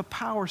has a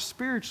power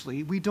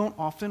spiritually we don't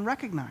often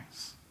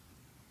recognize.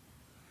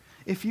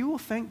 If you will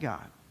thank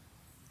God,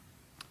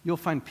 you'll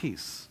find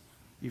peace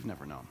you've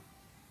never known.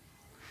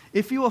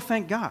 If you will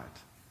thank God,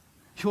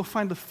 you'll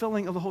find the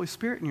filling of the Holy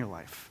Spirit in your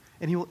life,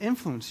 and He will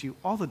influence you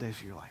all the days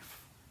of your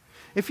life.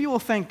 If you will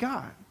thank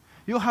God,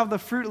 you'll have the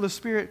fruit of the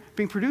Spirit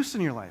being produced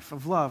in your life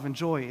of love and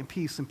joy and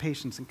peace and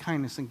patience and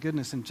kindness and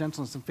goodness and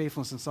gentleness and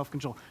faithfulness and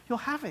self-control. You'll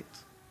have it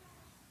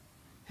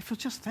if you'll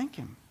just thank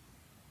Him.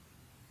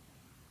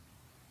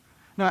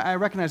 Now, I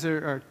recognize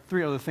there are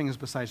 3 other things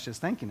besides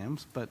just thanking Him,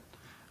 but,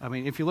 I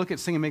mean, if you look at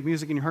sing and make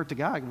music in your heart to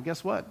God, well,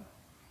 guess what?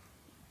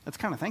 That's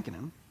kind of thanking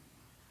Him.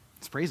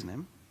 It's praising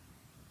Him.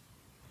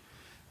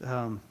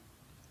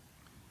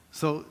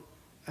 So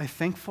a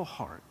thankful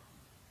heart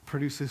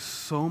produces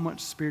so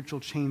much spiritual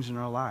change in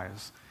our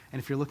lives.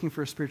 And if you're looking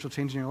for a spiritual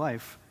change in your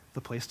life,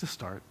 the place to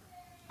start,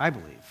 I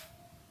believe,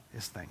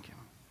 is thank Him.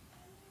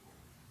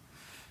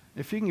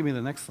 If you can give me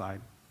the next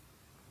slide.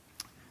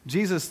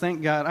 Jesus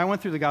thanked God. I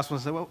went through the gospel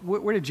and said, well,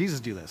 where did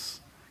Jesus do this?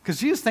 Because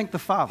Jesus thanked the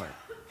Father.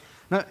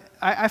 Now,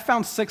 I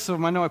found 6 of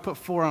them. I know I put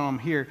 4 on them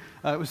here.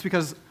 It was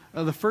because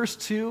the first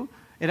 2,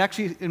 it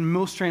actually, in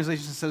most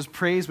translations, it says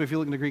praise, but if you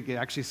look in the Greek, it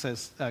actually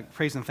says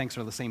praise and thanks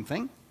are the same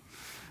thing.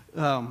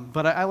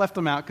 But I left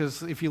them out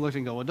because if you look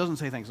and go, well, it doesn't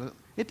say thanks.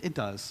 It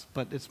does,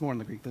 but it's more in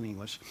the Greek than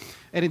English.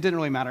 And it didn't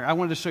really matter. I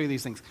wanted to show you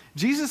these things.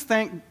 Jesus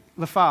thanked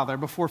the Father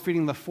before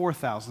feeding the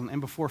 4,000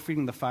 and before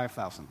feeding the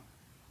 5,000.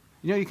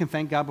 You know you can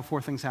thank God before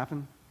things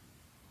happen?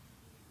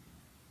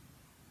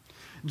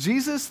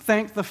 Jesus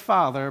thanked the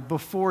Father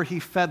before He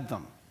fed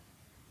them.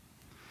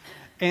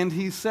 And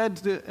He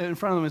said in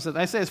front of them, He said,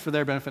 I say this for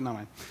their benefit, not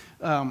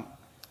mine.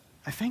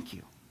 I thank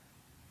you.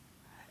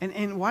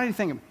 And why did He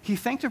thank Him? He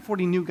thanked Him for what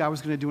He knew God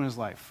was going to do in His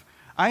life.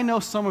 I know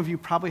some of you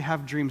probably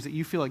have dreams that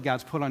you feel like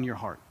God's put on your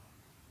heart.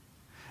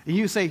 And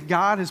you say,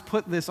 God has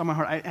put this on my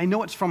heart. I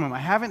know it's from Him. I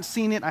haven't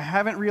seen it. I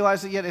haven't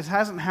realized it yet. It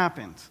hasn't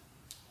happened.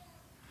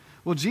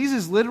 Well,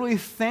 Jesus is literally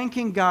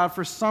thanking God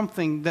for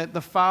something that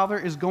the Father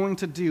is going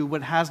to do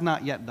but has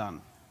not yet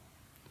done.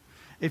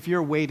 If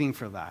you're waiting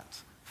for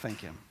that, thank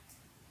Him.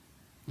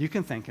 You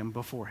can thank Him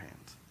beforehand.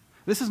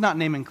 This is not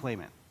name and claim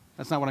it.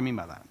 That's not what I mean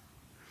by that.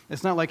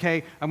 It's not like,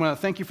 hey, I'm going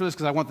to thank you for this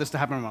because I want this to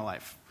happen in my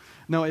life.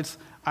 No, it's,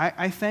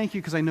 I thank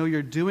you because I know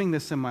you're doing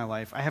this in my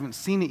life. I haven't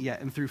seen it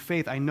yet, and through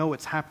faith, I know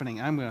it's happening.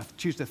 I'm going to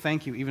choose to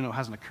thank you even though it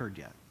hasn't occurred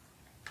yet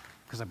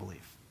because I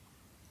believe.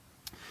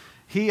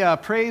 He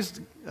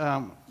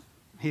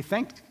He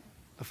thanked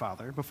the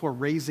Father before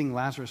raising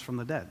Lazarus from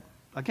the dead.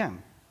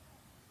 Again,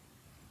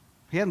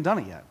 He hadn't done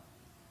it yet,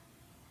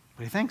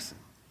 but He thanks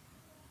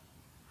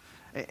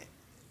Him.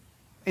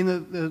 In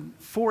the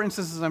 4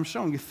 instances I'm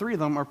showing you, 3 of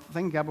them are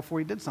thanking God before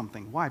He did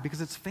something. Why?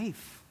 Because it's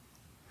faith.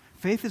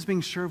 Faith is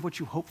being sure of what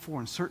you hope for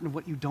and certain of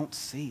what you don't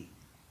see.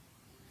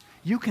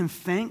 You can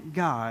thank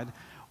God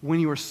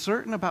when you are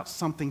certain about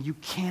something you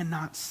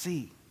cannot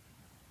see.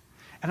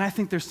 And I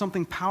think there's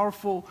something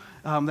powerful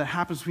that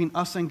happens between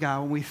us and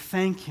God when we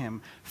thank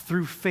Him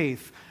through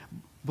faith,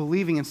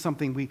 believing in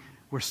something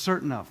we're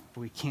certain of,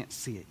 but we can't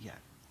see it yet.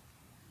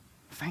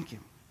 Thank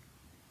Him.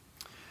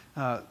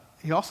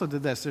 he also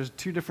did this. There's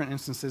two different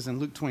instances in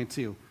Luke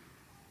 22.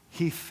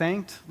 He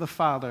thanked the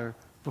Father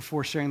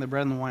before sharing the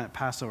bread and the wine at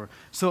Passover.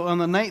 So on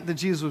the night that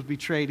Jesus was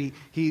betrayed,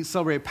 he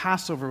celebrated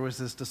Passover with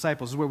his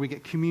disciples. This is where we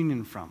get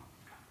communion from.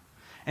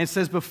 And it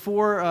says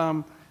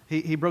before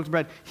he broke the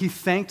bread, he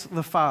thanked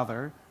the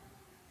Father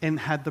and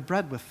had the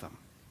bread with them.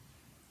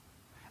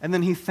 And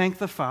then he thanked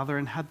the Father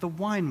and had the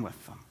wine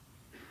with them.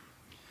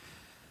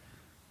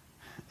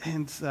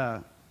 And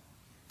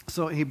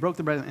so he broke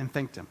the bread and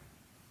thanked him.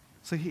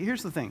 So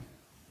here's the thing.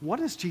 What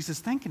is Jesus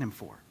thanking him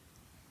for?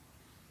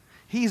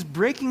 He's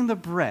breaking the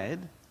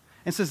bread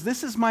and says,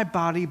 this is my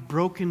body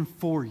broken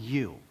for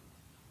you.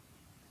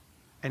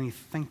 And he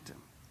thanked him.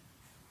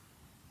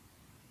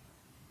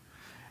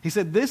 He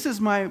said, this is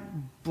my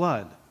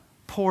blood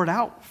poured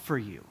out for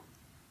you.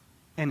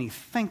 And he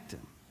thanked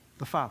him,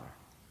 the Father.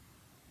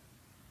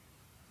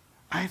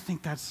 I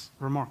think that's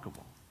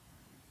remarkable.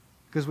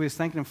 Because what he's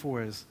thanking him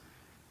for is,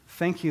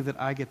 thank you that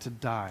I get to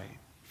die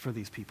for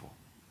these people.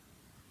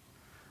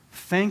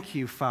 Thank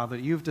you, Father,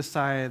 you've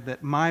decided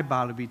that my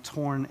body be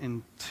torn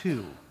in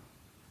two,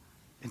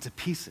 into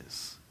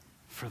pieces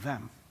for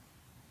them.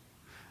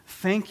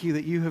 Thank you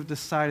that you have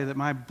decided that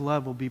my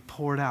blood will be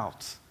poured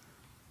out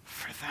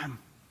for them.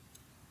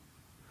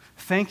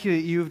 Thank you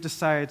that you have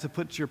decided to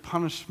put your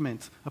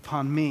punishment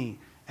upon me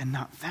and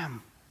not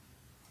them.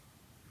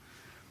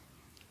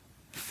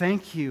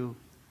 Thank you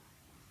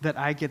that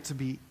I get to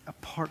be a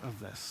part of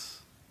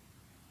this,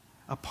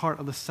 a part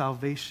of the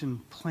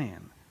salvation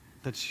plan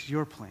that's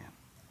your plan.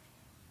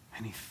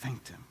 And he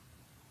thanked him.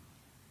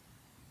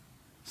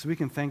 So we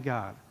can thank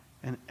God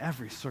in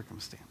every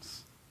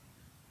circumstance.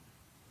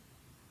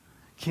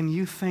 Can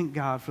you thank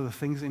God for the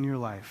things in your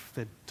life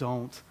that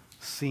don't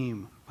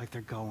seem like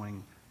they're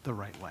going the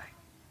right way?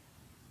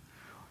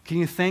 Can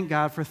you thank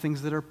God for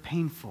things that are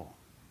painful?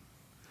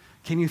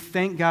 Can you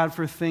thank God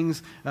for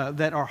things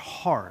that are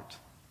hard?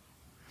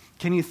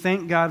 Can you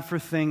thank God for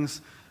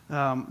things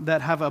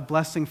that have a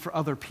blessing for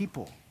other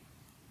people?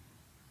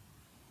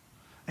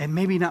 And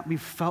maybe not be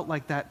felt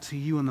like that to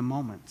you in the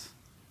moment.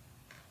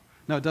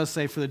 Now, it does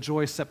say, for the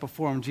joy set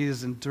before him,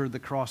 Jesus endured the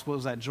cross. What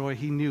was that joy?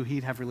 He knew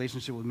he'd have a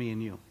relationship with me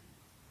and you.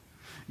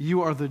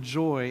 You are the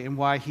joy, and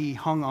why he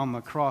hung on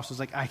the cross was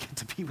like, I get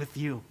to be with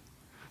you.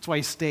 That's why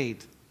he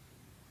stayed.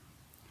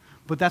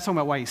 But that's talking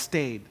about why he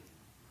stayed.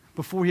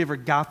 Before he ever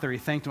got there, he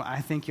thanked him.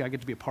 I thank you, I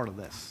get to be a part of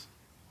this.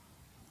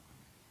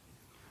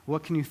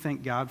 What can you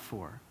thank God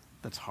for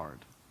that's hard?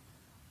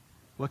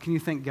 What can you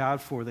thank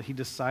God for that he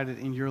decided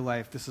in your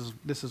life, this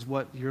is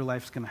what your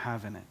life's going to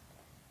have in it?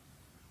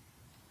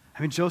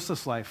 I mean,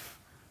 Joseph's life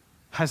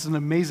has an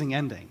amazing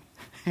ending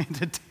and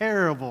a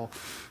terrible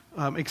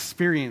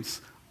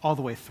experience all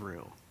the way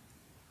through,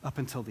 up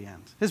until the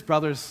end. His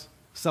brothers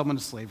sell him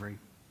into slavery.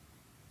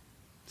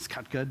 It's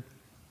got good.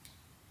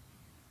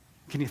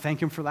 Can you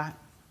thank him for that?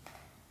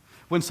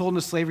 When sold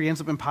into slavery, he ends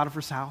up in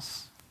Potiphar's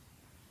house.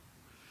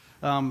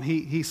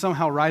 He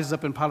somehow rises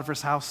up in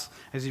Potiphar's house.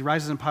 As he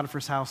rises in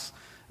Potiphar's house,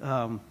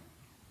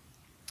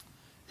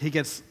 he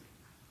gets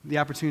the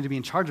opportunity to be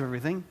in charge of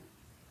everything,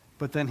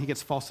 but then he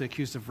gets falsely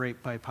accused of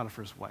rape by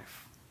Potiphar's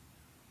wife.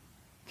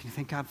 Can you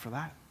thank God for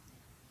that?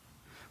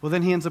 Well,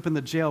 then he ends up in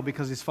the jail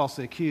because he's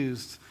falsely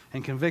accused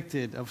and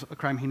convicted of a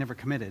crime he never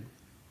committed.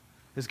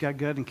 Is God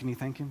good, and can you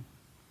thank him?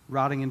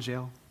 Rotting in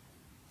jail.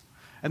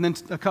 And then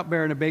a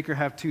cupbearer and a baker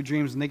have two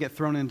dreams, and they get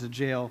thrown into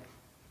jail,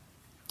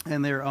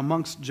 and they're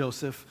amongst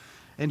Joseph,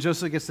 and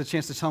Joseph gets the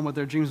chance to tell him what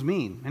their dreams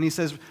mean. And he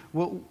says,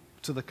 well,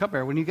 to the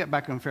cupbearer, when you get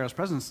back in Pharaoh's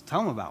presence, tell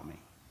him about me.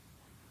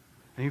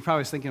 And he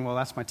probably was thinking, well,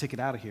 that's my ticket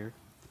out of here.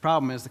 The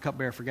problem is the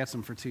cupbearer forgets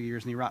him for 2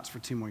 years, and he rots for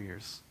 2 more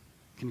years.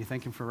 Can you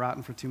thank him for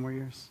rotting for 2 more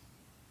years?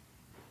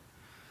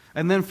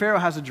 And then Pharaoh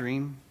has a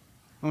dream.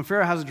 And when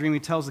Pharaoh has a dream, he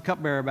tells the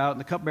cupbearer about it, and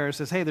the cupbearer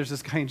says, hey, there's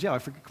this guy in jail. I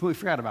completely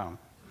forgot about him.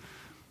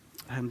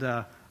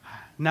 And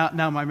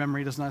now my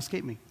memory does not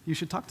escape me. You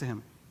should talk to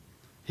him.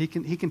 He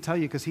can tell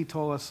you, because he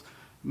told us,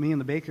 me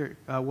and the baker,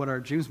 what our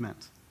dreams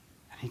meant.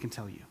 And he can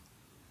tell you.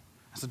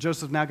 So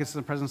Joseph now gets in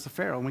the presence of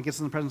Pharaoh. When he gets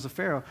in the presence of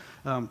Pharaoh,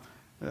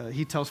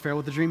 he tells Pharaoh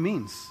what the dream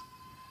means.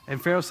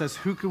 And Pharaoh says,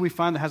 who could we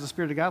find that has the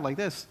Spirit of God like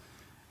this?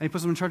 And he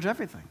puts him in charge of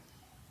everything.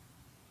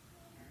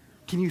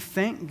 Can you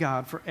thank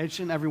God for each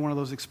and every one of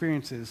those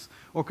experiences,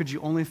 or could you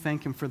only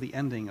thank him for the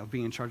ending of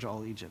being in charge of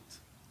all Egypt?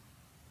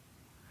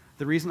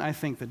 The reason I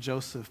think that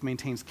Joseph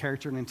maintains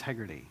character and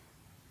integrity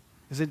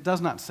is it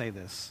does not say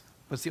this,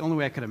 but it's the only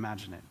way I could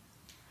imagine it.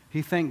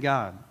 He thanked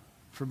God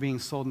for being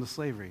sold into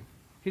slavery.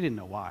 He didn't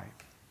know why.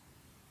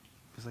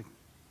 He's like,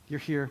 you're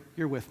here,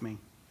 you're with me.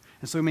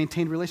 And so he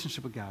maintained a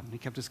relationship with God, and he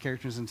kept his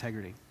character and his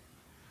integrity.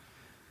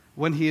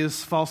 When he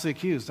is falsely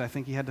accused, I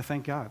think he had to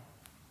thank God.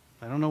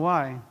 I don't know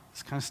why.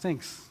 This kind of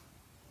stinks.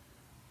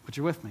 But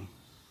you're with me.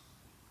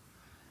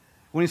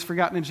 When he's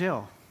forgotten in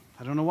jail,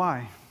 I don't know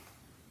why.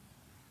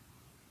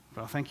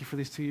 But I'll thank you for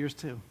these 2 years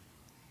too.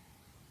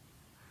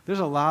 There's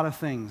a lot of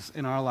things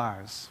in our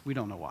lives we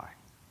don't know why.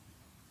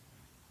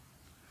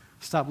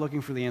 Stop looking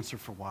for the answer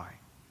for why.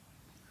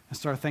 And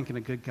start thanking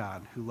a good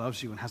God who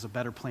loves you and has a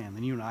better plan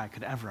than you and I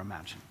could ever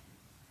imagine.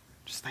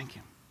 Just thank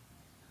him.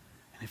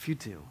 And if you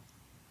do,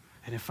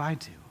 and if I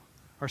do,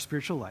 our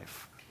spiritual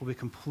life will be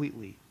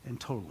completely and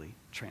totally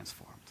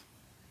transformed.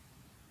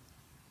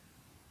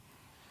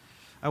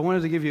 I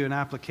wanted to give you an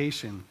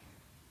application,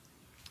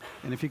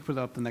 and if you could put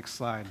up the next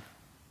slide.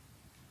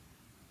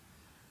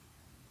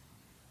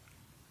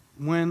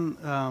 When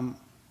the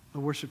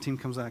worship team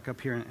comes back up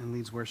here and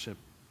leads worship,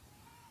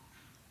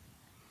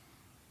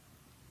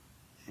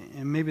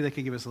 and maybe they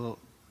could give us a little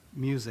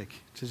music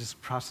to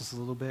just process a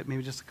little bit,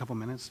 maybe just a couple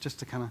minutes, just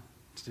to kind of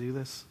to do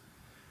this.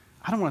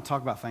 I don't want to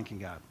talk about thanking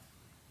God.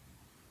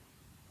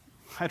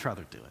 I'd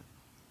rather do it.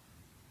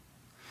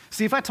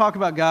 See, if I talk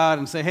about God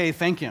and say, hey,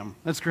 thank him,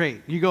 that's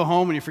great. You go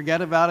home and you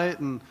forget about it,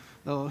 and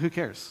well, who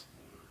cares?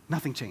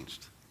 Nothing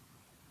changed.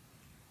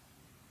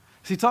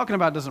 See, talking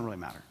about it doesn't really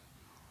matter.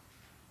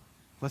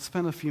 Let's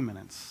spend a few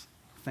minutes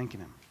thanking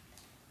him.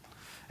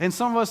 And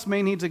some of us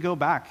may need to go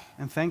back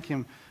and thank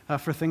him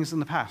for things in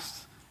the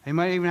past. You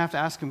might even have to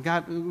ask him,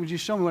 God, would you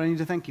show me what I need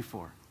to thank you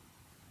for?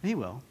 He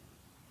will.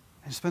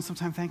 And spend some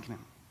time thanking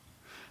him.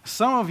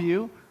 Some of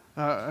you,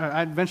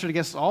 I'd venture to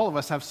guess all of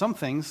us, have some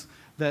things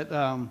that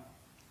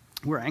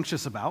we're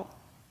anxious about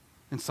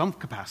in some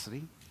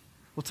capacity.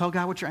 Well, tell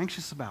God what you're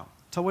anxious about.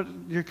 Tell what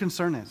your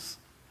concern is.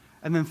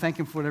 And then thank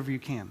him for whatever you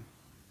can.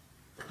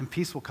 And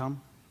peace will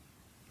come.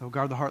 It will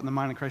guard the heart and the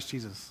mind in Christ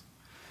Jesus.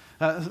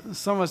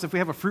 Some of us, if we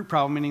have a fruit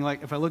problem, meaning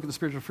like if I look at the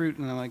spiritual fruit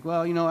and I'm like,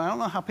 well, you know, I don't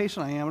know how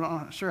patient I am.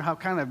 I'm not sure how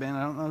kind I've been.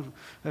 I don't know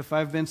if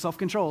I've been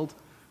self-controlled.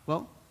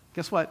 Well,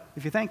 guess what?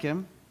 If you thank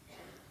him,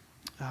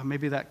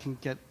 maybe that can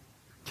get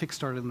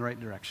kick-started in the right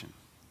direction.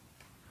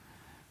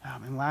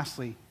 And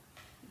lastly,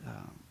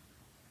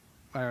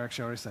 I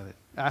actually already said it.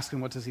 Ask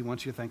him what does he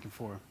want you to thank him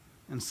for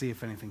and see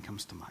if anything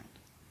comes to mind.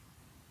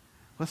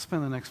 Let's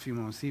spend the next few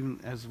moments, even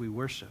as we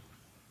worship.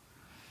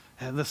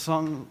 The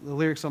song, the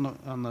lyrics on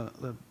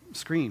the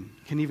screen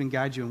can even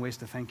guide you in ways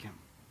to thank him.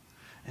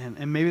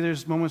 And maybe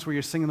there's moments where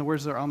you're singing the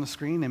words that are on the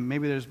screen, and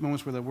maybe there's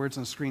moments where the words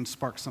on the screen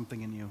spark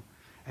something in you,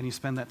 and you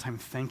spend that time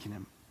thanking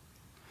him.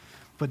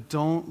 But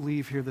don't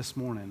leave here this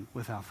morning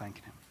without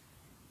thanking him.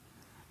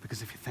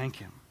 Because if you thank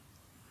him,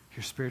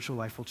 your spiritual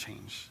life will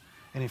change.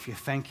 And if you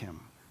thank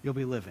him, you'll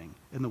be living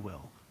in the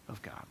will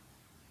of God.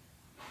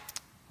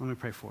 Let me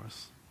pray for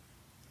us.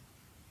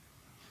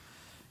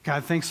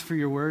 God, thanks for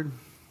your word.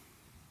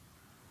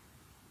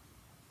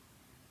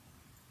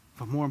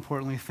 But more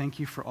importantly, thank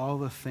you for all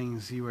the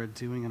things you are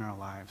doing in our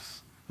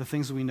lives. The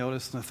things that we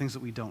notice and the things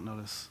that we don't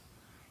notice.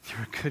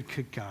 You're a good,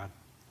 good God.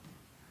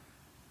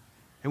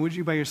 And would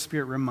you, by your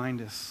Spirit,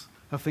 remind us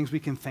of things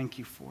we can thank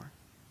you for?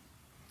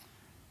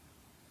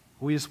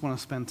 We just want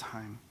to spend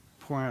time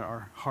pouring out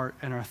our heart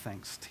and our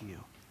thanks to you.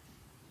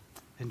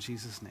 In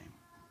Jesus' name.